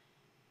pregnant.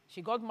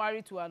 She got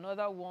married to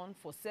another one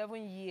for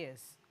 7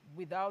 years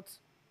without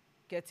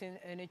getting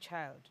any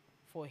child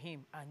for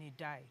him, and he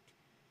died.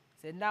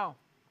 So now,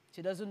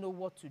 she doesn't know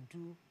what to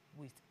do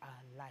with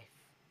her life.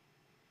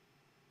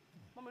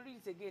 Let me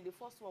read it again. The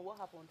first one, what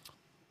happened?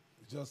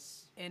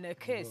 Just in a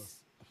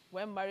case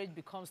when marriage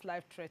becomes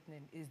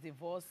life-threatening, is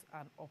divorce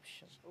an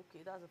option?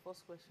 Okay, that's the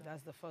first question.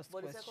 That's the first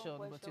But question. the second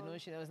question. But you know,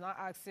 she was not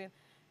asking,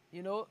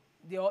 you know,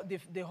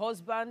 the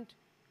husband,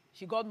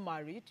 she got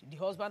married. The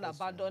husband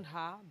abandoned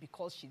her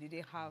because she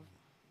didn't have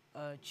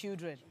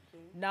children.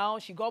 Okay. Now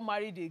she got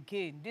married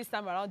again. This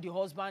time around, the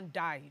husband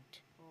died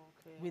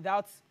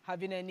without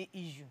having any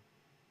issue.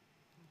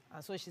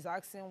 And so she's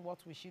asking,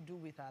 what will she do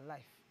with her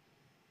life?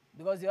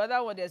 Because the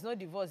other one, there's no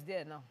divorce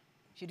there now.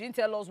 She didn't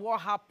tell us what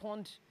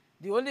happened.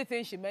 The only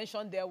thing she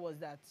mentioned there was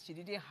that she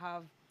didn't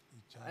have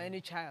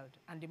any child,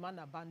 and the man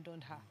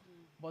abandoned her.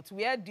 But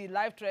where the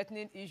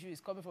life-threatening issue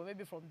is coming from,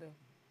 maybe from the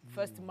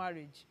first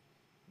marriage,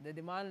 that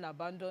the man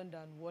abandoned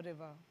and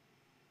whatever.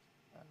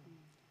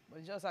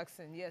 But just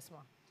asking, yes,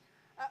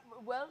 ma'am.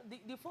 Well,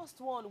 the first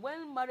one,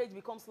 when marriage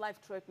becomes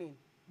life-threatening,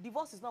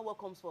 divorce is not what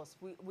comes first.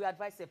 We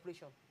advise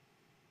separation.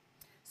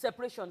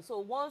 Separation. So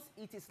once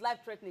it is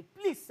life-threatening,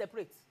 please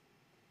separate.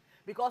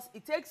 Because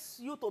it takes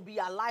you to be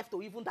alive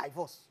to even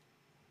divorce.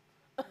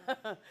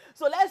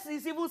 So let's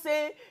even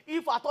say,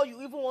 if at all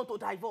you even want to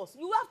divorce,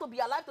 you have to be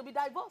alive to be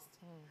divorced.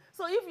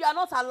 So if you are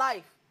not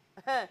alive,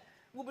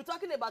 we'll be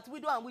talking about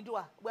widow and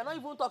widower. We're not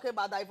even talking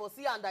about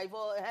divorcee and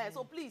divorce.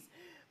 So please,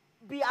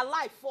 be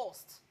alive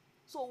first.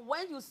 So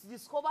when you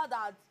discover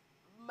that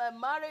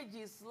marriage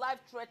is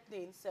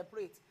life-threatening,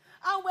 separate.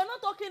 And we're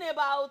not talking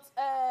about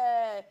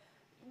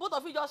both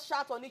of you just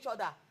shout on each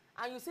other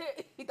and you say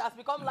it has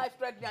become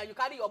life-threatening and you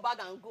carry your bag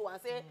and go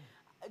and say,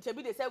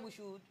 Chebi, they said we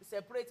should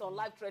separate on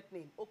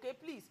life-threatening. Okay,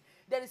 please.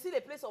 There is still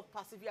a place of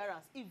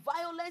perseverance. If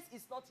violence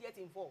is not yet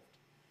involved,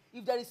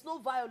 if there is no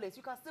violence,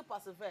 you can still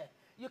persevere.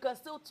 You can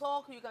still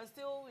talk. You can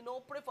still, you know,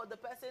 pray for the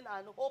person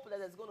and hope that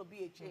there's going to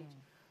be a change.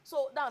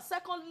 So now,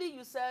 secondly,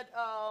 you said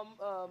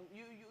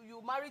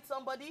you married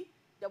somebody.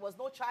 There was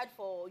no child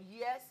for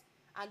years.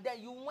 And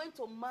then you went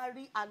to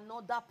marry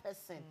another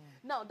person.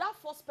 Now, that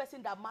first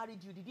person that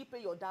married you, did he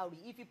pay your dowry?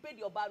 If he paid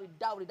your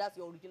dowry, that's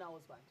your original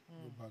husband.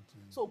 Go back to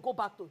him. So go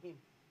back to him.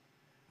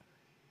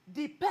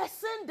 The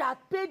person that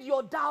paid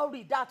your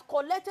dowry, that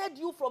collected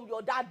you from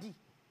your daddy,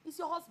 is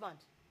your husband.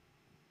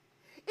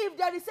 If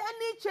there is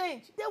any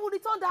change, they will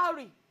return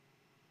dowry.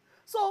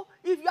 So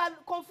if you are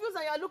confused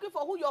and you are looking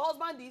for who your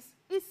husband is,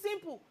 it's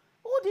simple.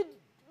 Who did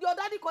your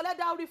daddy collect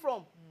dowry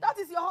from? That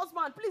is your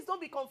husband. Please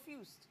don't be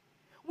confused.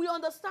 We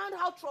understand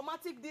how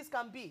traumatic this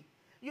can be,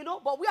 you know,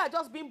 but we are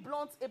just being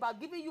blunt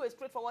about giving you a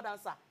straightforward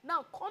answer.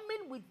 Now,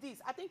 coming with this,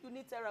 I think you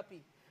need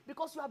therapy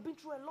because you have been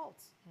through a lot.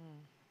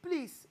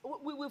 Please,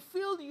 we will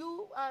feel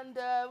you, and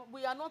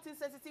we are not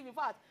insensitive. In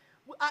fact,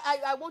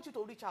 I want you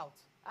to reach out.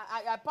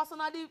 I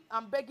personally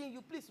am begging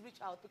you, please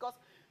reach out, because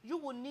you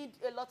will need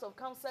a lot of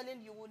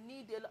counseling. You will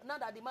need now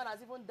that the man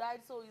has even died,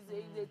 so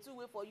it's a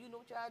two-way for you,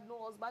 no child,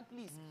 no husband.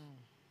 Please,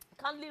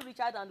 kindly reach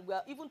out, and we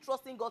are even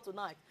trusting God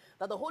tonight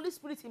that the Holy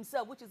Spirit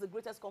Himself, which is the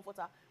greatest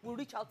comforter, will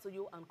reach out to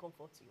you and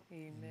comfort you.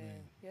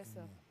 Amen. Yes,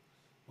 sir.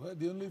 Well,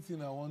 the only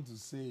thing I want to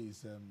say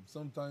is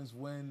sometimes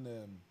when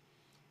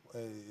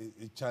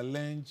a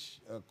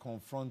challenge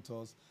confronts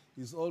us,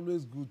 it's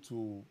always good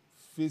to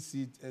face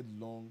it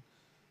headlong.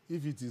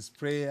 If it is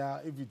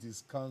prayer, if it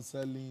is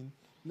counseling,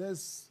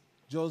 let's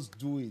just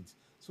do it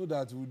so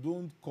that we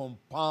don't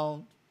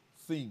compound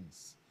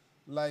things.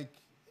 Like,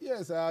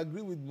 yes, I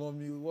agree with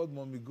what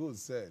Mommy Gold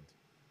said.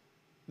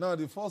 Now,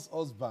 the first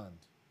husband,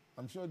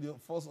 I'm sure the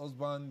first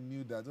husband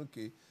knew that,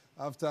 okay,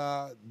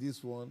 after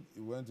this one, he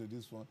went to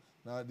this one.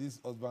 Now, this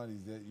husband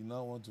is there. You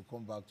now want to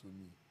come back to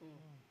me.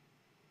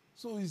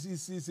 So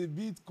it's a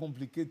bit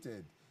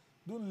complicated.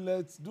 Don't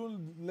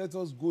let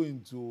us go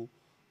into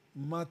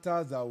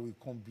matters that will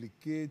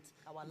complicate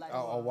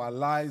our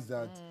lives,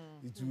 that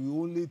it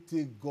will only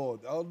take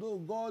God. Although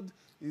God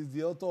is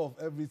the author of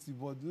everything,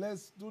 but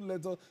it's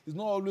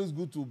not always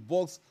good to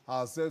box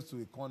ourselves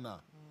to a corner.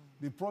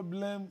 The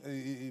problem,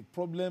 a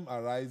problem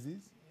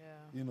arises,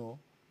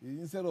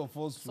 instead of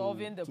us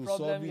solving the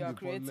problem, you are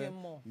creating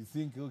more. You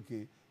think,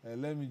 okay,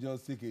 let me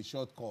just take a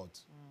shortcut.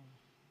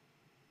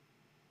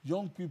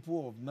 Young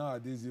people of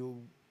nowadays,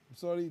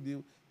 they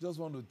just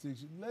want to take.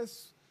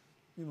 Let's,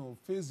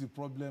 face the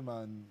problem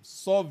and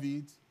solve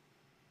it,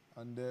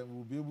 and then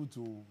we'll be able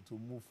to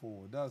move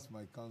forward. That's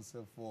my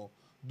counsel for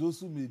those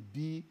who may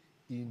be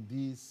in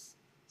this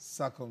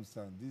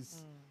circumstance,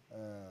 this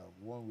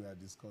one we are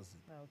discussing.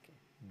 Okay.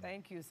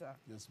 Thank you, sir.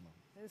 Yes, ma'am.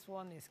 This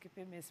one is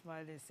keeping me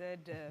smiling.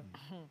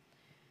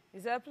 He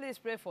said, please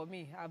pray for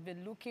me. I've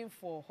been looking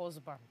for a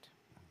husband,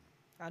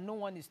 and no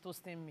one is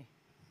toasting me.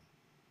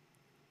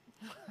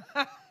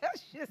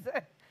 She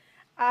said,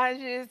 and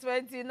she's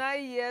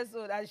 29 years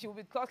old, and she'll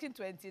be clocking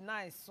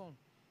 29 soon.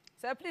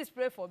 So please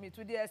pray for me,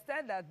 to the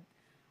extent that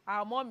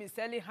our mom is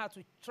telling her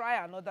to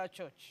try another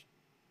church.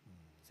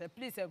 So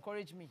please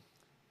encourage me.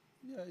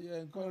 Yeah,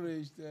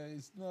 encouraged.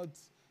 It's not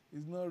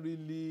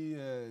really,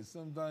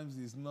 sometimes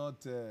it's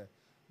not the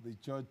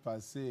church per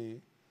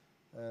se.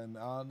 And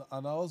I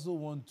also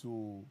want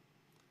to,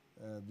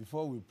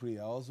 before we pray,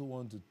 I also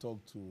want to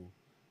talk to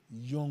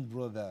young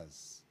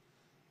brothers.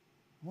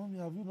 Mommy,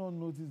 have you not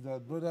noticed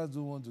that brothers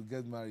don't want to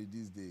get married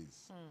these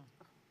days?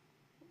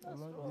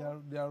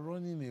 They are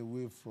running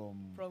away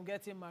from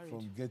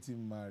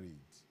getting married.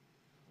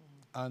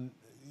 And,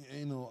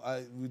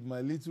 with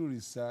my little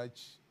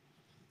research,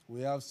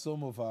 we have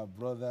some of our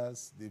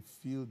brothers, they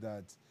feel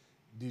that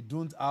they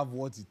don't have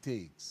what it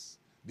takes.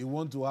 They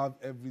want to have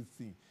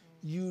everything.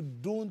 You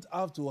don't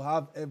have to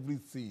have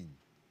everything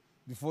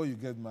before you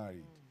get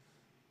married.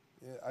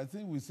 I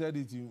think we said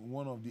it in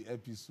one of the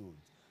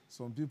episodes.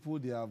 Some people,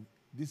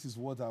 this is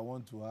what I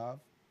want to have.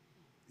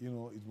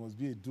 It must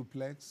be a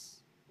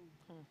duplex.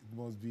 It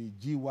must be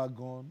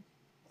G-Wagon.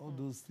 All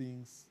those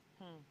things.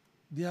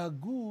 They are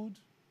good,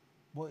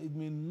 but it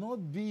may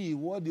not be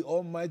what the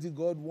Almighty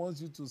God wants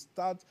you to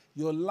start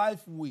your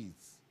life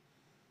with.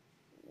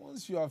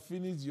 Once you have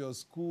finished your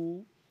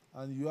school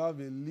and you have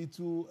a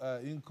little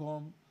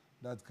income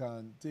that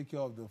can take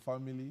care of the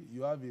family,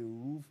 you have a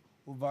roof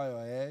over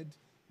your head,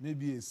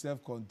 maybe a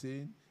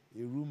self-contained,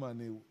 a room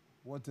and a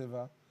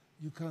whatever,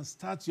 you can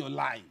start your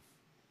life.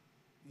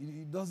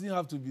 It doesn't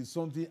have to be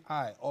something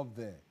high up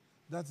there.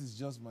 That is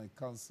just my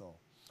counsel.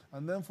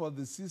 And then for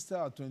the sister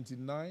at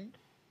 29,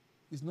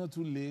 it's not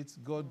too late.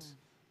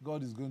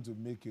 God is going to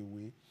make a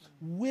way.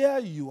 Where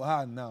you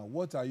are now,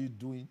 what are you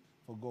doing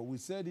for God? We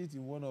said it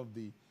in one of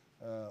the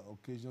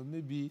occasions.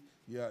 Maybe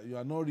you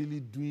are not really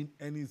doing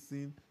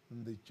anything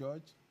in the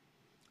church.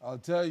 I'll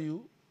tell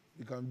you,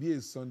 you can be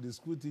a Sunday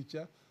school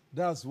teacher.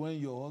 That's when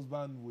your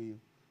husband will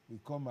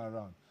come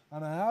around.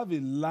 And I have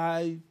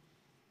a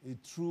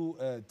true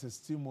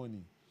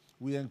testimony.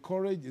 We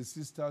encourage a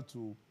sister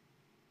to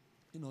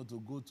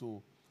go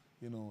to,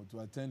 to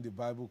attend the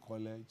Bible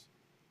college.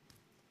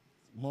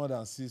 More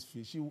than 6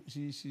 feet.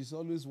 She's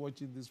always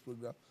watching this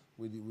program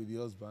with the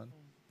husband.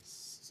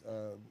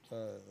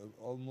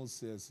 Almost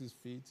 6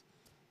 feet.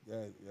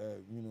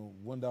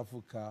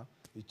 Wonderful car.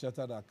 A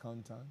chartered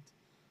accountant.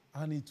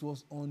 And it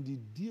was on the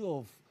day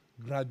of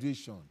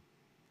graduation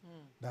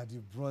that the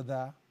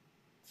brother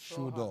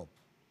showed up.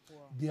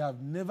 Wow. They have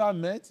never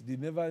met. They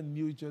never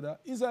knew each other.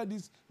 Inside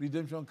this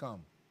redemption camp,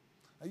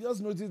 I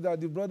just noticed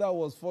that the brother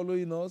was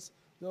following us,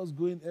 just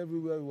going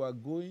everywhere we were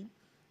going.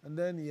 And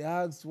then he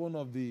asked one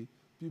of the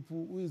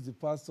people, who is the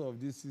pastor of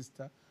this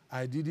sister?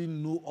 I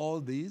didn't know all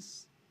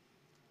this.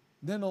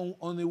 Then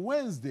on a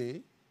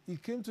Wednesday, he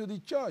came to the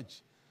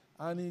church.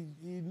 And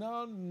he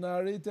now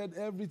narrated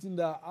everything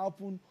that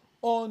happened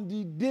on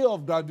the day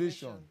of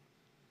graduation.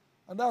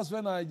 And that's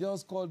when I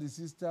just called the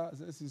sister. I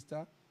said,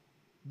 sister,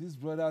 this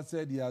brother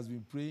said he has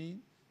been praying.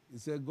 He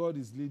said God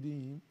is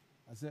leading him.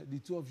 I said, the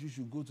two of you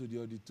should go to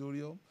the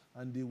auditorium.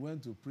 And they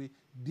went to pray.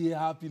 They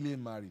happily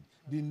married.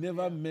 They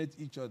never met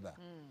each other.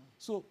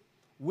 So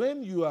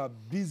when you are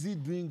busy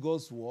doing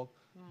God's work,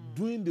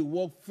 doing the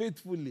work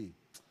faithfully,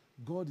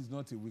 God is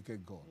not a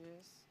wicked God.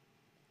 Yes.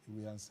 He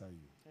will answer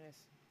you. Yes.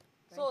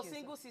 So,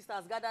 single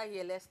sisters, gather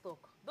here, let's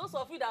talk. Those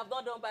of you that have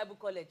not done Bible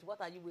college,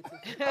 what are you waiting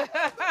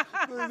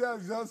for? No,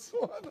 that's just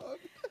one. Those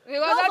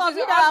of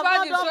you that have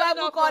not done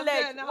Bible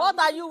college, what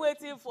are you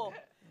waiting for?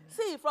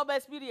 See, from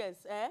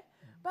experience,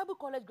 Bible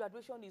college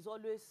graduation is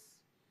always,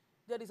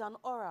 there is an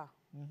aura.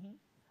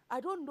 I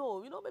don't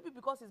know, maybe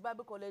because it's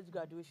Bible college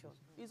graduation.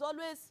 It's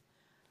always,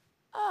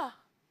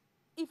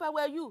 if I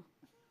were you,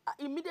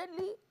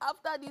 immediately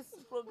after this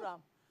program,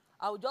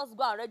 I would just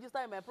go and register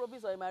in my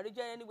province or in my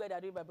region, anywhere that I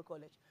do Bible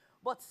college.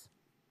 But,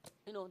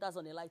 that's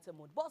on a lighter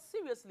mode. But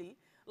seriously,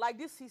 like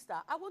this sister,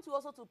 I want you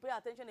also to pay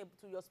attention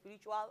to your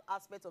spiritual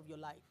aspects of your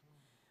life.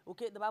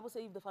 Okay, the Bible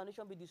says if the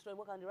foundation be destroyed,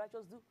 what can the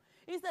righteous do?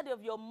 Instead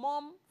of your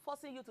mom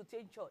forcing you to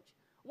change church,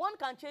 one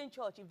can change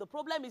church. If the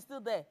problem is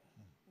still there,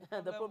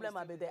 the problem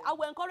will be there. I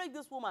will encourage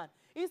this woman,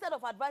 instead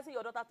of advising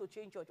your daughter to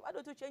change church, why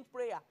don't you change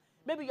prayer?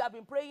 Maybe you have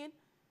been praying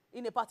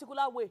in a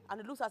particular way,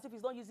 and it looks as if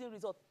it's not using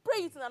results.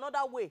 Pray it in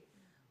another way.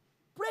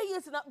 Pray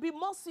it, be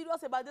more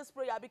serious about this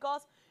prayer,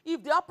 because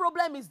if their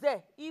problem is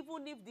there,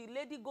 even if the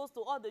lady goes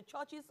to all the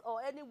churches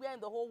or anywhere in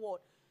the whole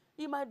world,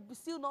 it might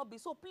still not be.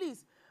 So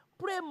please,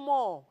 pray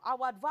more. I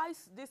would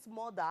advise this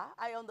mother.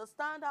 I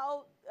understand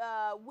how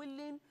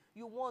willing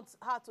you want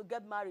her to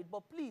get married,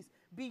 but please,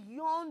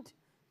 beyond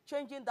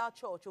changing that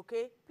church,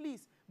 okay?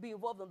 Please be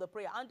involved in the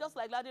prayer. And just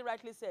like Ladi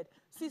rightly said,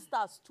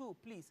 sisters too,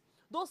 please.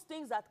 Those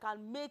things that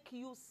can make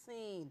you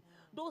sin,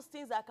 those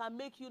things that can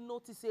make you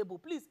noticeable,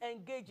 please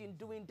engage in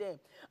doing them.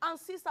 And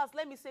sisters,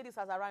 let me say this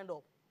as I round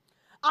up.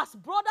 As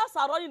brothers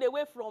are running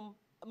away from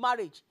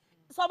marriage,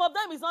 some of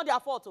them is not their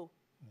fault, oh.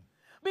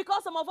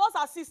 Because some of us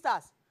are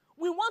sisters.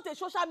 We want a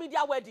social media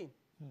wedding.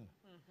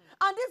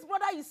 And this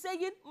brother is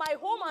saying, my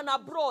home and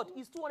abroad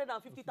is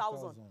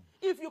 250,000.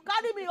 If you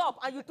carry me up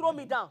and you throw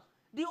me down,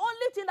 the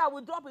only thing that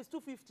will drop is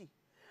 250.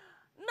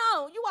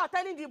 Now, you are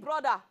telling the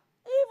brother,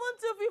 even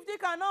 250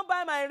 cannot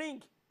buy my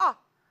ring.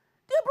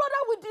 The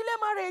brother will delay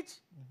marriage.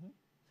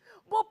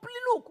 But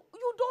please look,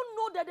 you don't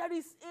know that there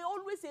is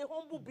always a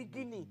humble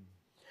beginning.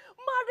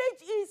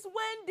 Marriage is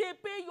when they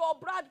pay your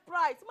bride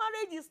price.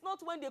 Marriage is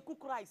not when they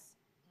cook rice.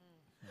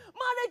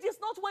 Marriage is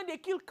not when they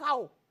kill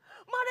cow.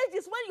 Marriage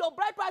is when your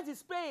bride price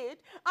is paid,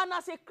 and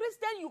as a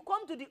Christian, you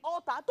come to the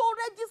altar to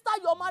register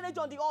your marriage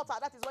on the altar.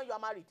 That is when you are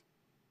married.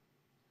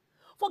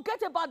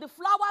 Forget about the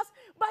flowers.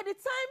 By the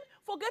time,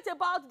 forget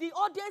about the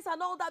audience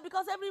and all that,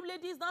 because every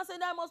lady is now saying,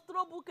 I must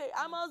throw bouquet,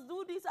 I must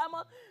do this, I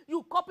must.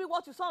 You copy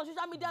what you saw on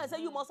social media and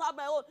say, you must have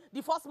my own.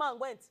 The first man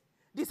went.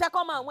 The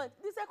second man went.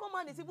 The second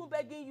man is even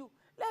begging you,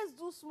 let's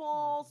do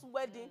small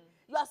wedding.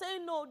 You are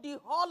saying, no, the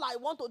hall I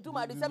want to do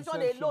my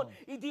reception alone,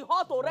 the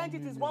hall to rent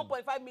it is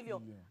 1.5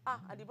 million.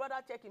 And the brother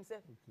checked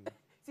himself. Okay.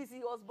 Since he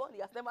was born, he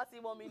has never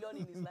seen 1 million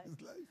in his life.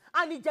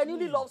 And he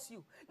genuinely loves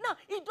you. Now,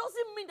 it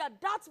doesn't mean that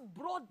that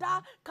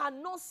brother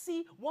cannot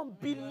see 1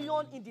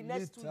 billion in the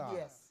next 2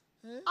 years.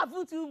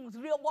 Haven't you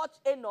watched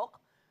Enoch?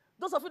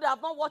 Those of you that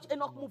have not watched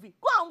Enoch movie,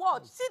 go and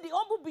watch. See the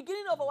humble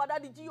beginning of our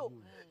daddy Gio.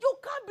 You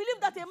can't believe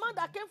that a man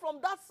that came from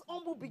that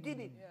humble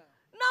beginning,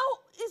 now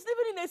he's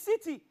living in a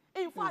city.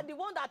 In fact, the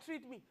one that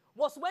treated me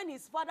was when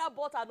his father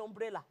bought an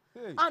umbrella.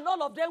 And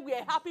all of them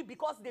were happy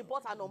because they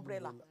bought an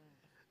umbrella.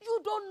 You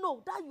don't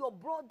know that your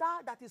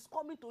brother that is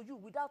coming to you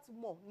without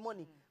more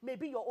money may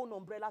be your own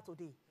umbrella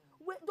today.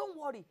 Wait, don't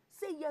worry.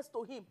 Say yes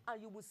to him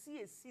and you will see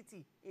a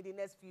city in the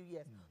next few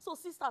years. So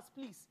sisters,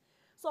 please.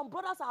 Some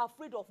brothers are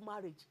afraid of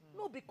marriage.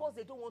 Not because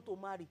they don't want to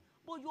marry,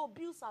 but your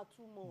bills are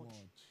too much.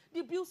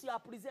 The bills you are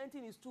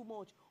presenting is too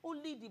much.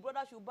 Only the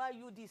brother should buy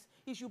you this.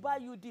 He should buy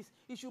you this.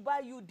 He should buy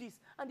you this.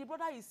 And the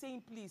brother is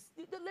saying, please,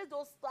 let's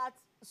just start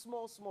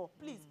small.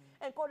 Please,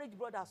 encourage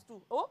brothers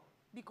too. Oh,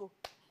 Biko.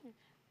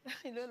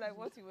 Like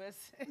what you were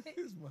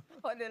saying.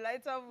 On the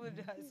lighter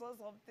mood, I saw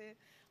something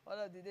one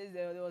of the days.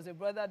 There was a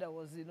brother that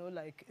was,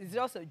 like, it's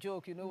just a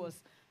joke,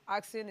 was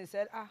asking. He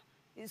said,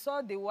 he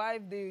saw the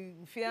wife, the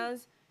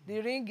fiancé, the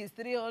ring is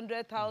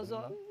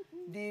 300,000,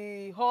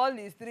 the hall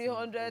is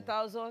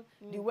 300,000,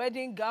 the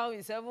wedding gown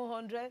is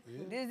 700.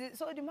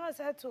 So the man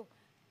said, so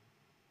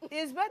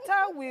it's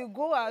better we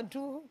go and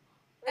do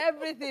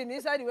everything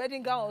inside the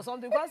wedding gown or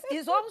something, because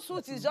his own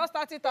suit is just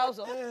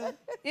 30,000.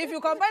 If you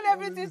combine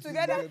everything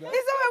together, he said, where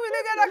will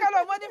you get that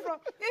kind of money from?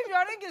 If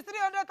your ring is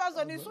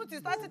 300,000, his suit is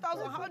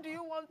 30,000, how do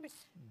you want me?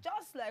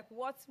 Just like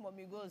what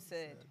Mommy Go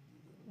said.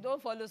 Don't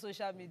follow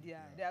social media.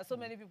 There are so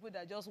many people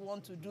that just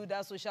want to do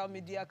that social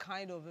media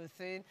kind of a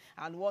thing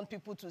and want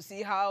people to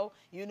see how,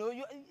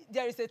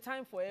 there is a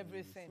time for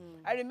everything.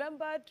 I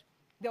remembered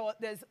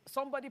there's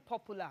somebody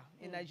popular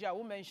in Nigeria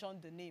who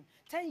mentioned the name.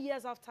 10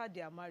 years after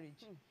their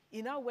marriage,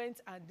 he now went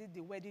and did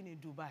the wedding in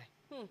Dubai.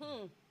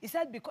 He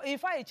said, because, in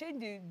fact, he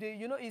changed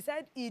he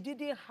said he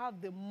didn't have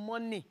the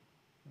money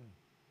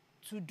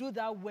to do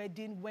that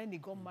wedding when he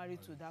got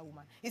married to that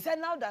woman. He said,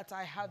 now that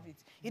I have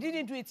it. He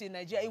didn't do it in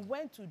Nigeria. He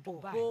went to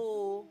Dubai.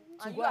 Oh,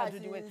 To go and do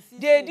the wedding.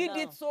 They did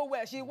it so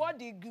well. She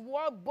bought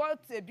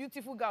a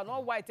beautiful gown,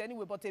 not white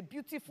anyway, but a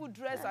beautiful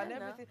dress and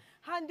everything.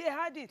 And they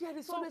had it. There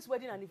is always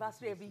wedding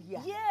anniversary every year.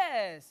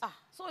 Yes.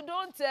 So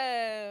don't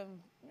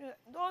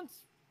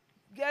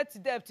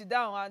get debt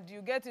down and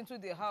you get into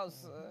the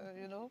house,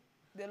 you know.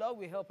 The Lord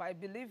will help. I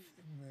believe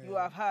you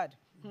have heard.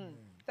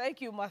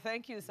 Thank you, ma.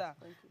 Thank you, sir.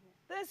 Thank you.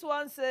 This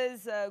one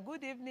says,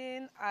 good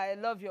evening. I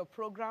love your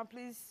program,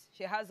 please.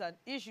 She has an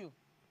issue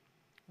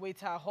with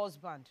her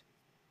husband,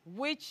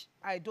 which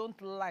I don't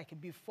like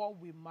before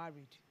we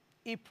married.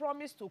 He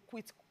promised to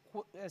quit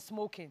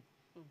smoking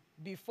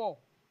before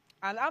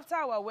and after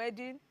our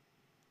wedding,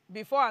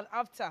 before and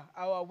after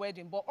our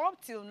wedding. But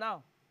up till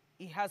now,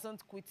 he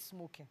hasn't quit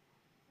smoking.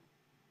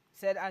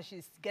 Said, and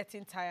she's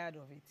getting tired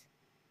of it.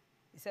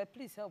 He said,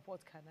 please help,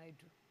 what can I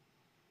do?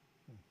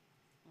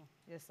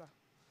 Yes, sir.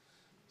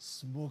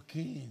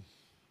 Smoking.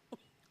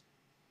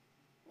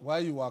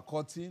 While you were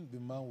cutting, the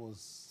man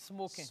was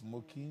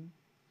smoking.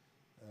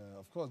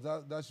 Of course,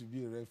 that should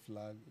be a red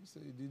flag. So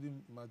it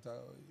didn't matter.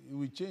 It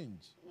will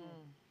change.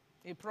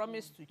 He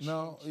promised to change.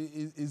 Now,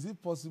 is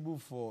it possible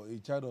for a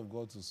child of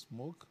God to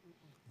smoke?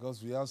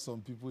 Because we have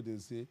some people, they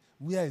say,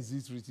 where is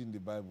it written in the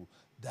Bible?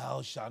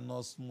 Thou shalt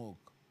not smoke.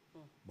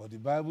 But the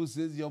Bible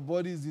says your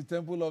body is the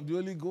temple of the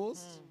Holy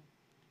Ghost.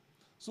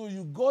 So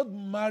you got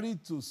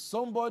married to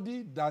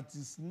somebody that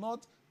is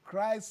not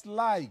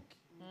Christ-like.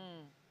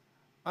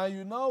 And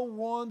you now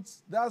want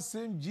that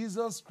same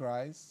Jesus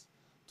Christ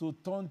to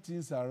turn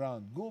things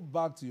around. Go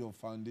back to your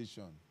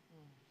foundation.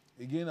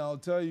 Again, I'll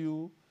tell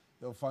you,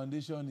 your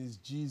foundation is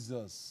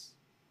Jesus.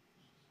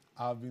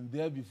 I've been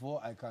there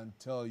before, I can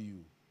tell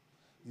you.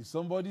 If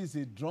somebody is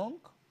a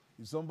drunk,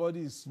 if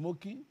somebody is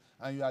smoking,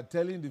 and you are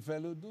telling the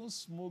fellow, don't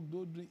smoke,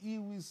 don't drink, he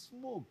will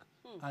smoke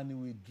and he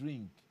will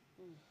drink.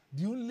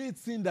 The only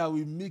thing that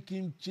will make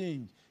him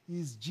change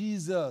is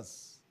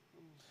Jesus.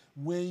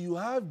 When you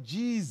have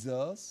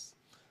Jesus,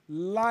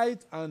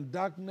 light and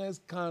darkness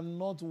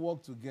cannot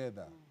work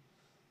together.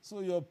 So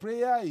your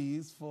prayer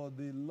is for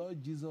the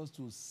Lord Jesus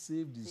to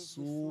save the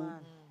soul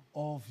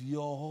of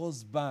your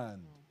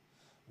husband.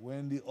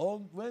 When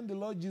the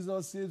Lord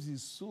Jesus saves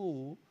his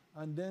soul,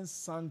 and then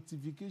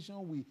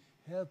sanctification will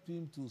help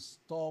him to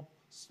stop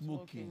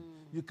smoking.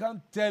 You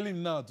can't tell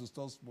him now to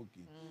stop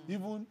smoking.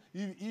 Even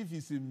if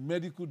he's a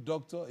medical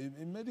doctor,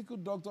 a medical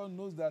doctor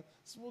knows that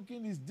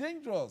smoking is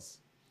dangerous.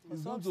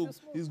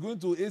 He's going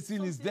to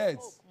hasten his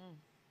death.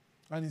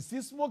 And he's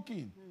still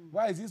smoking.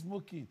 Why is he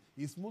smoking?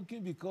 He's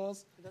smoking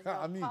because,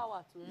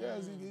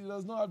 yes, he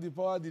does not have the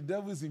power. The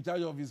devil is in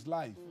charge of his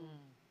life.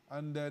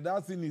 And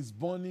that thing is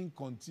burning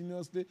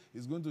continuously.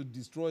 It's going to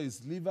destroy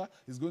his liver.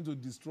 It's going to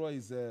destroy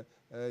his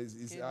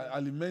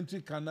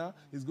alimentary canal.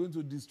 It's going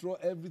to destroy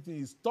everything,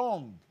 his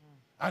tongue.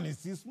 And he's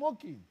still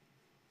smoking.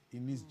 He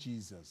needs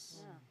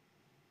Jesus.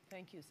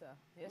 Thank you, sir.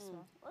 Yes,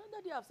 ma'am. Well,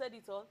 Daddy, I've said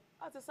it all.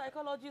 As a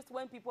psychologist,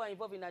 when people are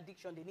involved in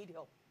addiction, they need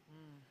help.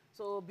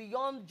 So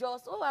beyond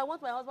just, oh, I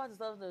want my husband to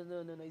stop.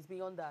 No. It's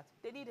beyond that.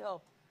 They need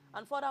help.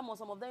 And furthermore,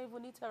 some of them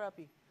even need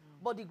therapy.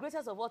 But the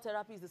greatest of all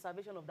therapy is the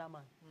salvation of that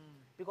man.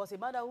 Because a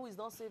man who is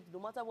not saved, no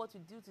matter what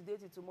you do today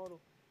till tomorrow,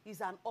 is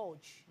an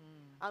urge.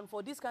 And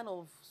for this kind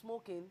of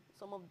smoking,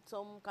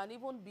 some can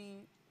even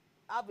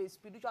have a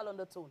spiritual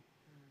undertone.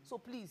 So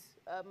please,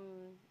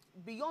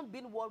 beyond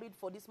being worried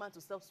for this man to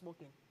stop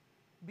smoking,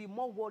 be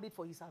more worried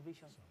for his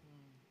salvation.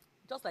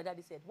 Just like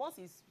Daddy said, once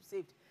he's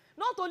saved,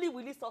 not only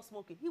will he stop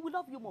smoking, he will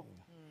love you more.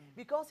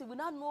 Because he will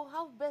now know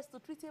how best to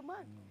treat a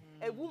man,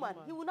 a woman.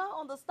 He will now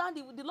understand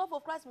the love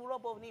of Christ will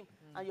rub on him,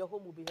 and your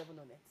home will be heaven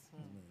on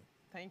earth.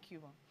 Thank you,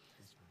 ma'am.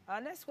 Our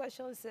next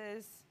question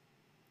says,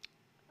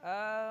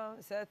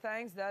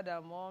 thanks, Dad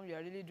and Mom, you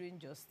are really doing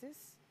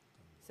justice.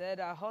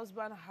 Said, our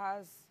husband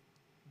has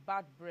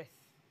bad breath.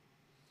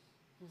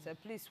 Said,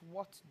 please,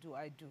 what do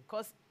I do?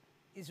 Because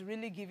it's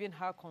really giving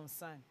her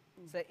concern.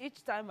 So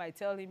each time I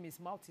tell him his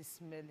mouth is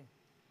smelling,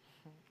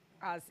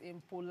 as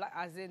in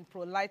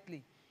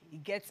politely, he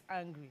gets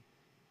angry,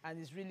 and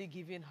it's really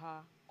giving her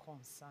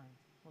concern.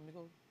 Let me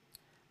go.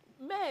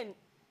 Men,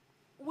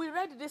 we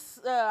read this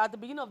at the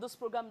beginning of this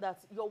program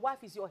that your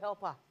wife is your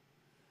helper.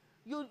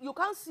 You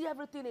can't see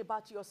everything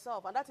about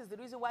yourself, and that is the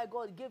reason why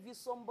God gave you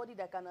somebody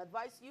that can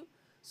advise you,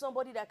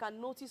 somebody that can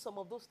notice some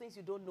of those things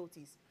you don't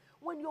notice.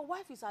 When your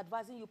wife is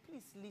advising you,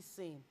 please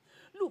listen.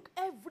 Look,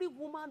 every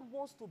woman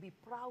wants to be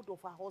proud of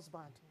her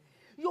husband.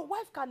 Your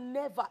wife can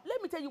never,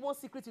 let me tell you one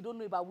secret you don't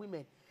know about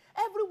women.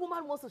 Every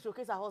woman wants to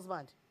showcase her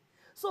husband.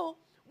 So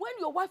when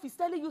your wife is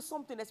telling you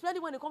something, especially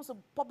when it comes to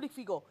public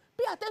figure,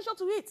 pay attention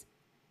to it.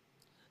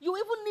 You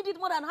even need it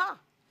more than her.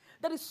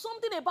 There is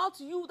something about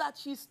you that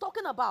she's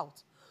talking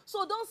about.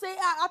 So don't say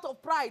out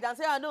of pride and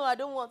say, no, I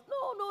don't want.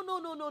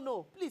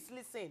 No. Please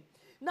listen.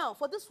 Now,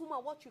 for this woman,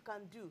 what you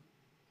can do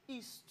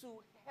is to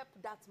help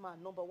that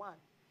man, number one.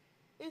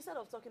 Instead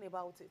of talking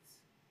about it,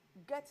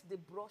 get the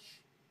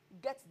brush,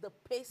 get the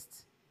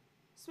paste.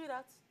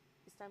 Sweetheart,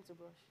 it's time to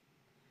brush.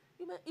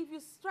 If you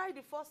try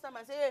the first time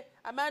and say, hey,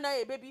 am I not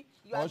a baby?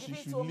 You are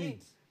giving to me.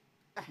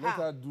 Let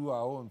her do her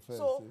own first.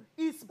 So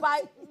it's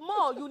by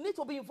more, you need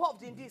to be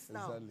involved in this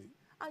now. Exactly.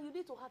 And you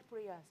need to add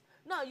prayers.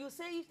 Now, you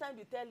say each time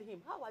you tell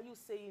him, how are you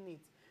saying it?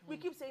 We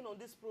keep saying on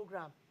this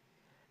program,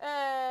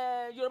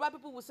 Yoruba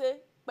people will say,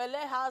 Pele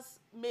has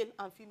male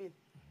and female.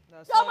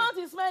 Your mouth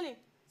is smelling.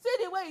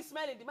 See the way he's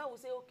smelling. The man will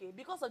say, okay,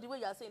 because of the way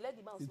you are saying, let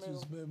the man smell. It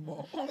will smell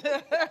more.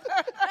 Let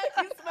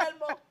it smell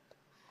more.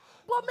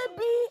 But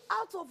maybe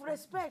out of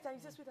respect, and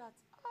you say, sweetheart,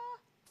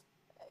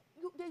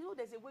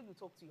 there's a way you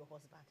talk to your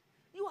husband.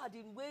 You are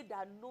the way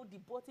that know the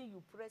button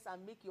you press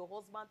and make your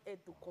husband head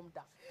to come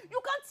down.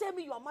 You can't tell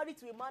me you are married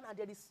to a man and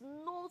there is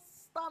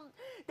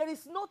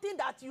nothing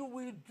that you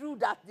will do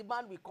that the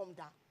man will come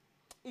down.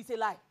 It's a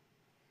lie.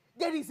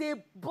 There is a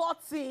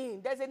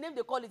button. There's a name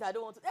they call it. I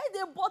don't want to.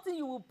 There's a button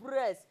you will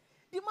press.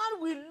 The man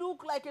will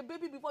look like a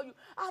baby before you.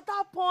 At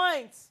that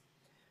point,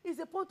 it's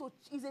a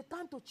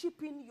time to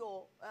chip in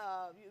your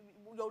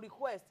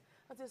request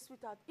and say,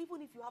 sweetheart,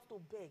 even if you have to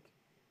beg,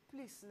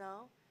 please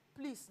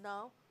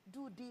now,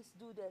 do this,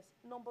 do this.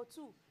 Number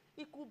two,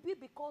 it could be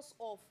because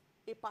of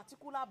a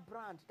particular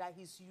brand that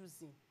he's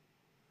using.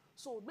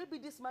 So maybe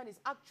this man is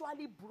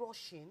actually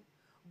brushing,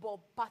 but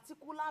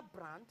particular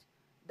brand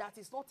that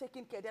is not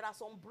taking care. There are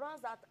some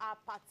brands that are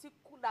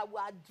particular, that will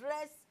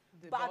address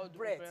bad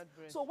breath.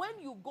 So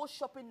when you go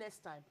shopping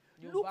next time,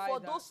 look for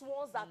those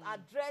ones that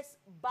address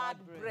bad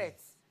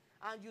breath.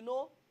 And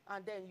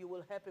and then you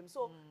will help him.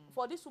 So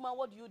for this woman,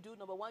 what do you do?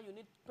 Number one, you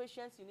need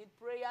patience, you need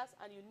prayers,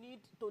 and you need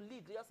to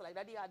lead. Just like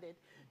Daddy added,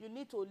 you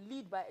need to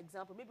lead by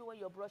example. Maybe when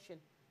you're brushing,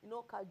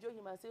 cajole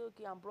him and say,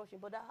 okay, I'm brushing,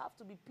 but there have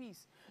to be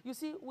peace. You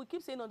see, we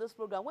keep saying on this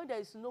program, when there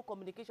is no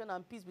communication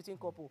and peace between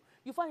couple,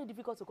 you find it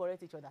difficult to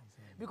correct each other.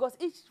 Because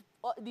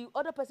the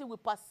other person will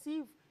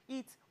perceive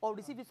it or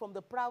receive it from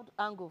the proud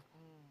angle.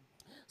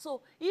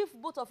 So if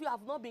both of you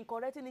have not been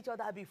correcting each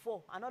other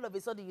before, and all of a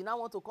sudden you now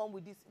want to come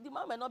with this, the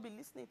man may not be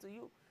listening to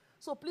you.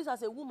 So please,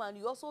 as a woman,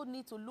 you also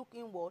need to look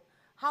inward.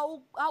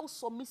 How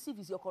submissive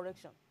is your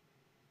correction?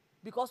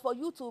 Because for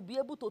you to be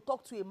able to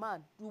talk to a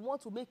man, you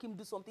want to make him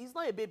do something. He's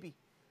not a baby.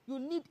 You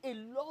need a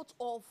lot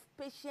of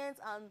patience,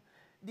 and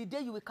the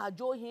day you will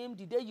cajole him,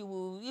 the day you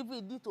will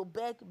even need to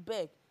beg.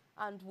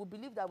 And we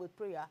believe that with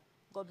prayer,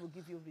 God will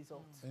give you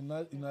results.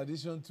 In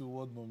addition to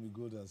what Mommy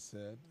God has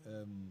said,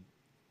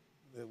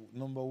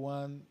 number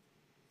one,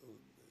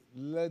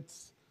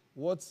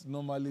 what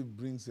normally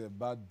brings a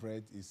bad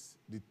breath is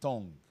the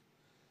tongue.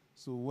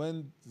 So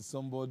when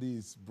somebody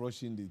is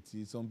brushing the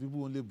teeth, some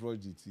people only brush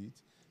the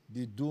teeth.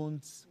 They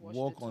don't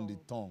work on the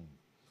tongue.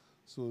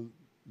 So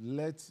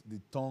let the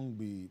tongue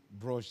be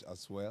brushed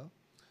as well.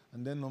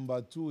 And then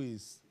number two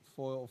is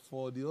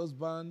for the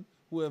husband,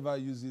 whoever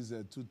uses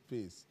a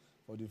toothpaste,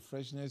 for the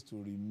freshness to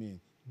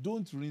remain,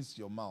 don't rinse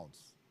your mouth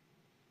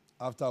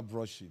after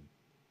brushing.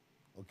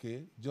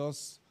 Okay?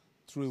 Just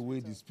throw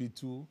away the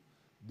spittle.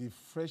 The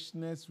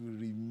freshness will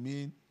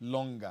remain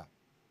longer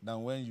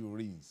than when you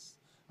rinse.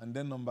 And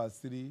then number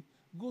three,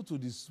 go to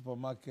the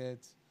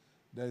supermarket.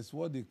 There is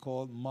what they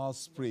call mouth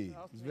spray.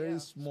 It's very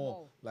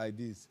small like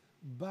this.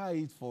 Buy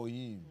it for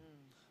him.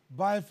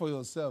 Buy for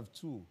yourself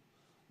too.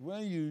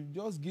 When you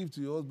just give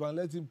to your husband,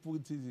 let him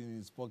put it in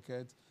his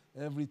pocket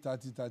every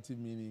 30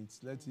 minutes.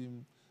 Let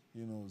him,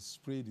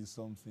 spray the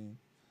something.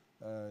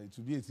 It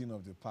will be a thing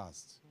of the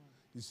past.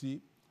 You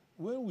see,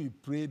 when we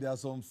pray, there are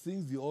some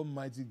things the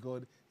Almighty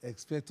God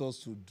expects us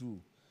to do.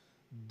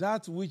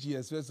 That which he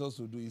expects us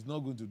to do is not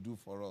going to do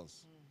for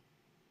us.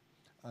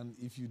 And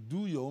if you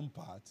do your own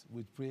part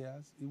with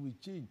prayers, it will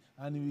change.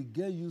 And you will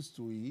get used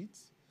to it.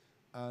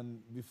 And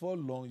before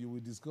long, you will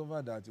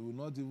discover that you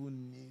will not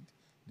even need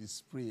the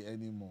spray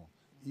anymore.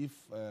 If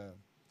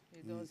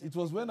it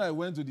was when I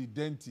went to the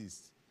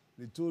dentist,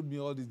 they told me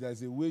all this.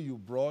 There's a way you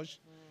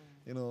brush.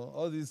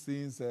 All these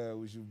things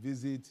we should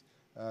visit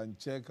and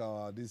check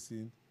this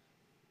thing.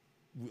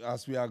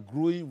 As we are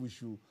growing, we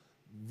should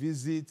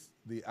visit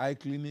the eye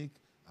clinic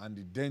and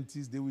the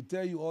dentist. They will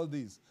tell you all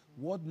this.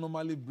 What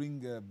normally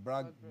brings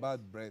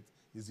bad breath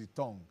is the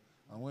tongue.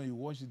 And when you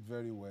wash it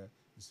very well,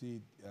 you see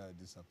it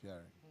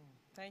disappearing.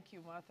 Thank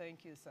you, Ma.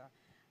 Thank you, sir.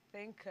 I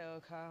think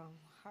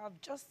have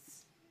just,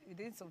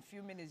 within some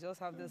few minutes, just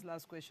have this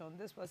last question.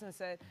 This person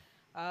said,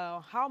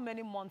 how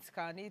many months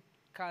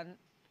can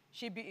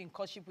she be in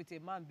courtship with a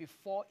man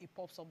before he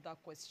pops up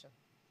that question?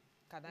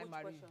 Can I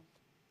marry you?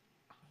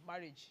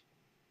 Marriage.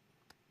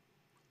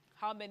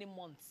 How many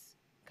months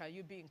can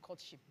you be in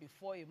courtship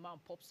before a man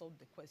pops up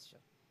the question?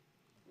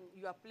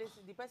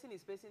 The person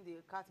is placing the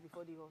cart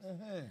before the horse.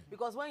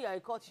 Because when you are in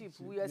courtship,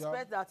 we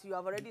expect that you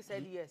have already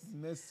said yes.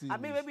 I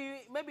mean,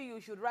 maybe you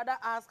should rather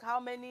ask,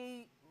 how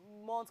many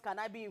months can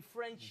I be in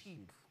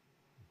friendship?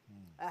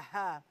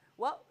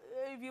 Well,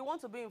 if you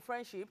want to be in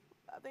friendship,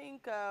 I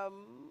think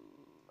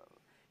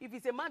if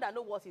it's a man that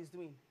knows what he's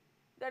doing,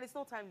 there is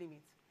no time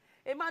limit.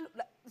 A man,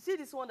 see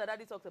this one that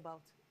Daddy talked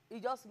about? He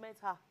just met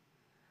her.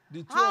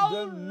 The two of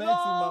them met in my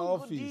office. How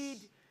long did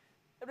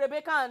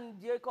Rebecca and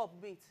Jacob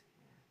meet?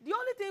 The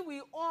only thing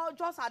we all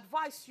just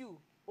advise you,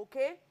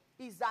 okay,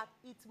 is that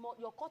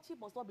your courtship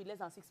must not be less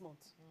than 6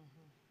 months.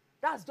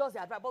 That's just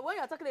the advice. But when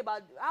you're talking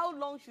about how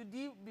long should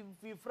you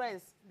be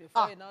friends?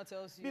 Before he now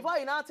tells you. Before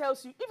he now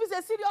tells you. If he's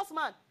a serious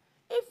man,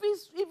 if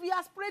he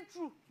has prayed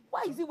through,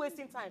 why is he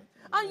wasting time?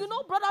 And you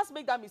know, brothers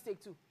make that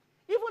mistake too.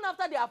 Even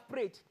after they have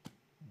prayed,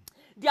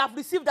 they have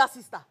received that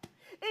sister.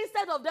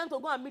 Instead of them to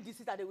go and meet the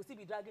sister, they will still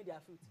be dragging their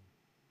feet.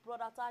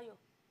 Brother Tayo,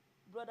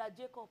 Brother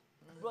Jacob,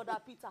 Brother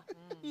Peter,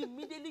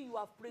 immediately you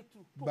have prayed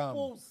through.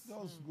 Propose.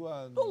 Just go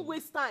and don't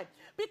waste time.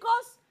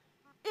 Because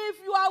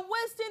if you are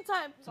wasting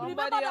time,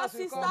 remember that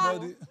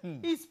sister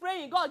is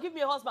praying, God, give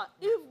me a husband.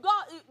 If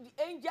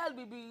the angel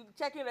will be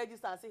checking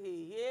register and say,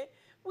 hey,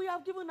 we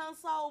have given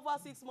answer over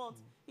 6 months.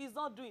 He's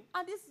not doing.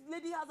 And this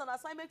lady has an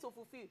assignment to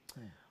fulfill.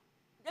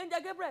 Angel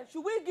Gabriel,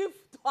 should we give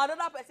to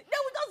another person?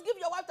 Then we just give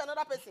your wife to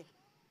another person.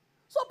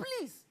 So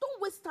please,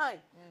 don't waste time.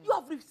 You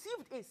have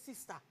received a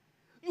sister.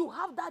 You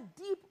have that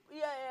deep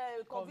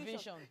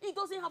conviction. It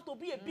doesn't have to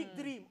be a big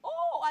dream.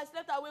 Oh, I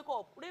slept, I wake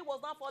up. Rain was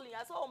not falling.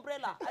 I saw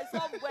umbrella. I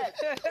saw bread.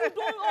 You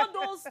do all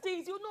those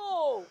things, you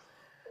know.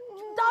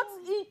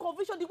 That's in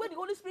conviction. The way the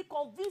Holy Spirit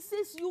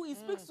convinces you, He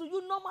speaks to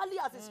you normally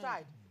as a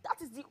child. That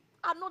is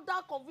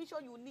another conviction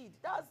you need.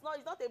 It's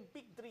not a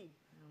big dream.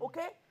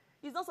 Okay?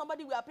 It's not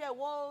somebody will appear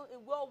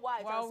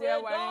worldwide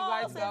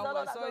and say,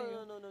 no.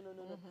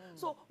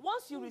 So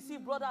once you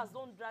receive, brothers,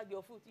 don't drag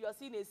your foot. You're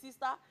seeing a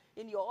sister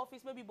in your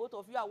office. Maybe both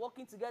of you are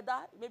working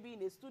together, maybe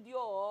in a studio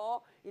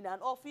or in an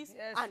office,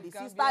 and the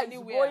sister is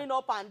going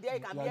up and there.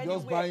 It can be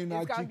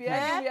anywhere. It can be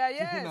anywhere,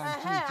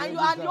 yes.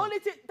 And the only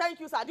thing, thank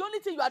you, sir, the only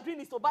thing you are doing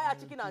is to buy her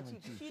chicken and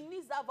chips. She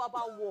needs that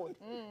verbal word.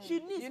 She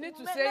needs, you need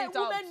to say it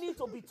out. Women need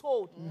to be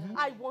told,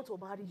 I want to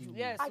marry you.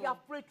 Yes, I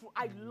have prayed through.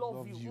 I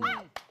love you.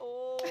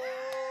 Oh.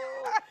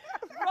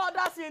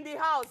 Brothers in the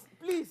house,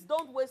 please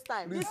don't waste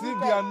time. Receive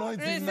the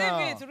anointing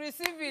now.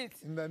 Receive it.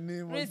 In the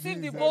name of receive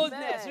Jesus. the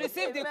boldness.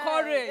 Receive the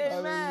courage.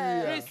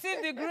 Amen.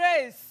 Receive the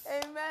grace.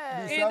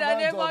 Amen. In the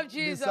name of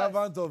Jesus. The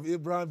servant of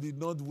Abraham did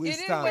not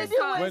waste time. Waste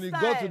time. When he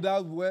got to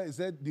that where he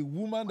said, the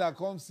woman that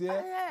comes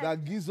here,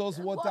 that gives us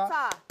water.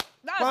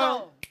 That's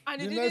all. And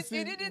he didn't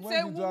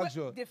say woman,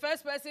 the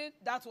first person,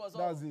 that was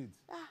all. That's it.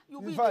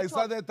 In fact, he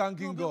started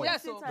thanking God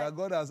that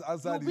God has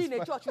answered his prayer. You'll be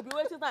in a church, you'll be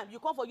wasting time. You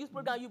come for youth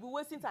program, you'll be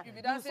wasting time.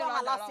 You saw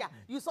her last year,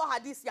 you saw her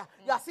this year,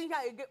 you are seeing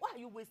her again. Why are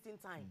you wasting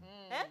time?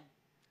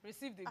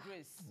 Receive the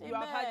grace. You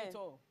have had it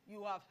all.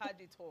 You have had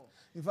it all.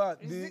 In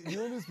fact, the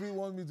Holy Spirit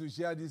wants me to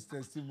share this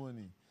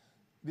testimony.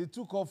 They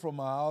took off from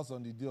our house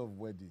on the day of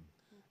wedding.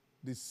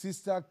 The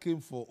sister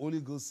came for Holy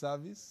Ghost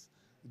service.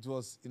 It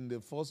was in the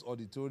first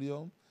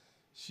auditorium.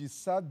 She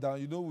sat down.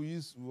 You know, we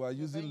were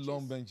using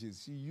long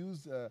benches. She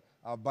used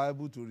a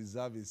Bible to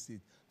reserve a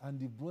seat. And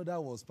the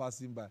brother was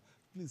passing by.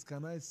 Please,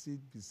 can I sit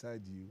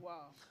beside you?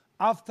 Wow.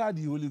 After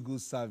the Holy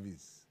Ghost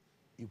service,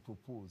 he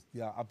proposed. They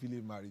are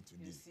happily married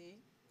today. You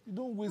see? You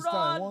don't waste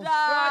time. Brothers,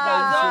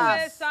 don't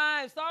waste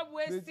time. Stop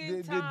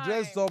wasting time. They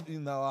dressed up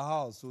in our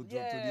house to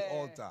the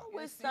altar. Don't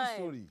waste time.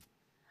 Story.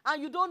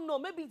 And you don't know.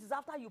 Maybe it is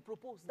after you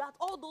propose that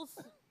all those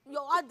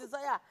your heart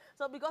desire.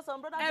 So because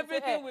some brothers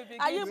everything will be.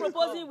 Are you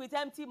proposing with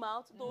empty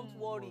mouth? Don't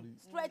worry.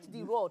 Stretch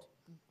the rod.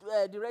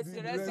 The rest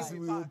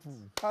will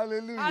open.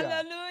 Hallelujah.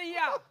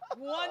 Hallelujah.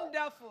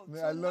 Wonderful.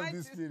 Man, I love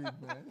this spirit,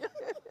 man.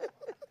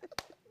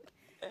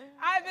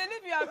 I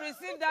believe you have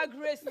received that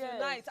grace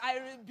tonight. I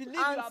believe you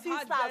have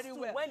had very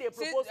well. When they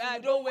propose to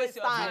you, don't waste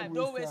your time.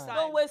 Don't waste time.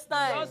 Don't waste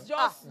time.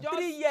 Just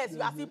 3 years,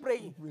 you are still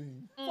praying.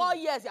 4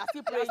 years, you are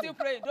still praying. You are still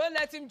praying. Don't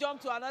let him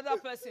jump to another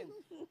person.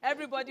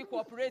 Everybody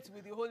cooperates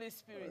with the Holy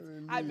Spirit.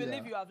 I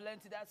believe you have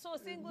learned that. So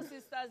single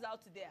sisters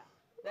out there,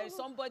 there is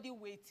somebody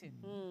waiting.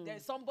 There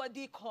is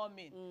somebody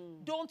coming.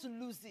 Don't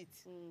lose it.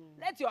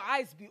 Let your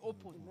eyes be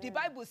open. The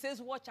Bible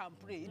says watch and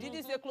pray. It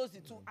didn't say close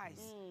the two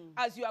eyes.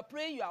 As you are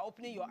praying, you are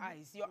opening your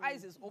eyes. Your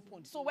eyes is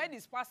opened. So when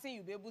it's passing,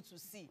 you'll be able to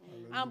see.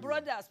 And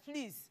brothers,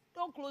 please,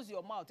 don't close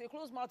your mouth. A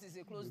closed mouth is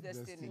a closed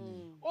destiny.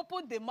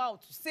 Open the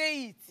mouth.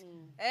 Say it.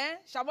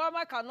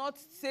 Shawarma cannot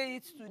say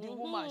it to the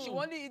woman. She will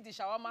only eat the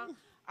shawarma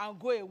and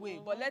go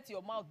away, but let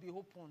your mouth be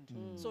opened.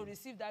 So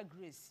receive that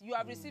grace. You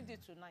have received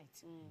it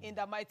tonight in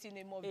the mighty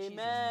name of Jesus.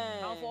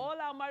 And for all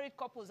our married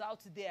couples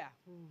out there,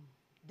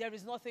 there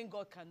is nothing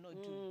God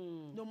cannot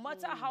do. No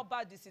matter how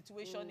bad the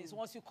situation is,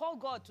 once you call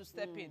God to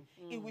step in,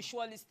 He will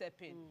surely step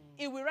in.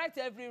 He will right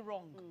every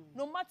wrong.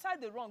 No matter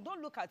the wrong,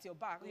 don't look at your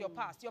back, your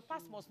past. Your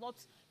past must not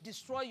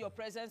destroy your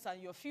presence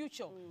and your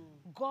future.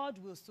 God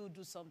will still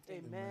do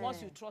something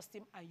once you trust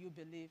Him and you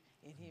believe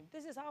in Him.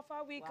 This is how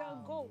far we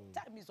can go.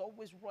 Time is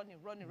always running.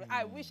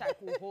 I wish I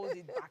could hold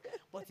it back,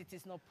 but it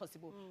is not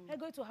possible. We're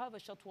going to have a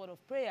short word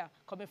of prayer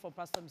coming from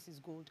Pastor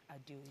Mrs. Gold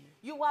Adeoye.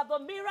 You are the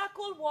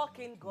miracle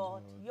working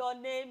God. Your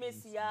name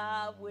is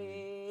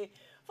Yahweh.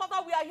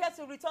 Father, we are here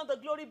to return the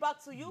glory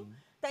back to you.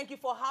 Thank you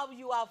for how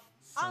you have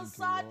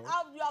answered,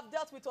 how you have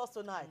dealt with us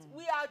tonight.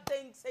 We are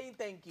saying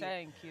thank you.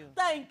 Thank you.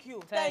 Thank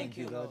you. Thank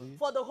you. Daddy.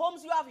 For the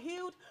homes you have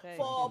healed,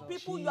 for you,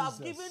 people you have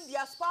Jesus. given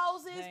their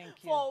spouses,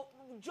 Thank you. for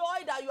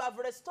joy that you have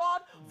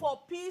restored, for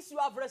peace you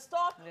have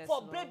restored, Yes, for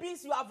Lord.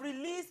 babies you have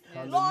released.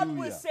 Yes. Lord, we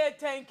Hallelujah. say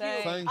thank you.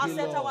 Thank you,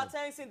 Accept our Lord.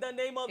 thanks in the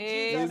name of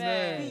Amen. Jesus.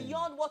 Amen.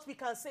 Beyond what we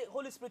can say,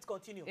 Holy Spirit,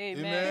 continue.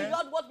 Amen.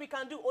 Beyond what we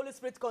can do, Holy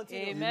Spirit,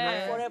 continue.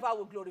 Amen. And forever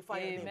will glorify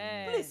your name.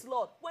 Amen. Please,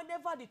 Lord,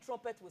 whenever the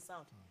trumpet will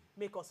sound,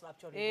 make us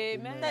rapture.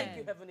 Amen. Thank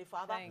you, Heavenly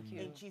Father. Thank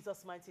you. In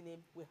Jesus' mighty name,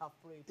 we have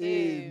prayed.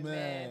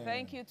 Amen.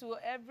 Thank you to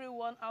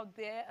everyone out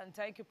there, and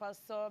thank you,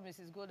 Pastor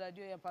Mrs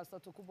Godadio and Pastor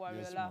Tokubo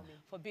Yes, Ariola, ma'am.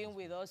 for being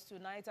with us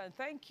tonight. And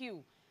thank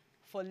you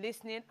for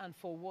listening and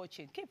for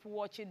watching. Keep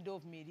watching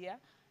Dove Media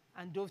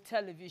and Dove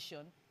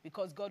Television,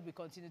 because God will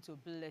continue to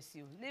bless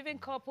you. Living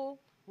Couple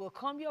will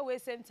come your way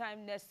same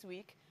time next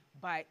week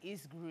by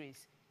His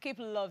grace. Keep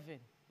loving.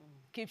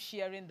 Keep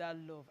sharing that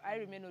love. I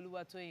remain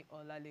Oluwatoyin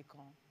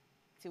Olalekan.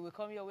 Till we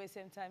come your way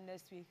same time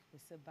next week, we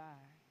say bye.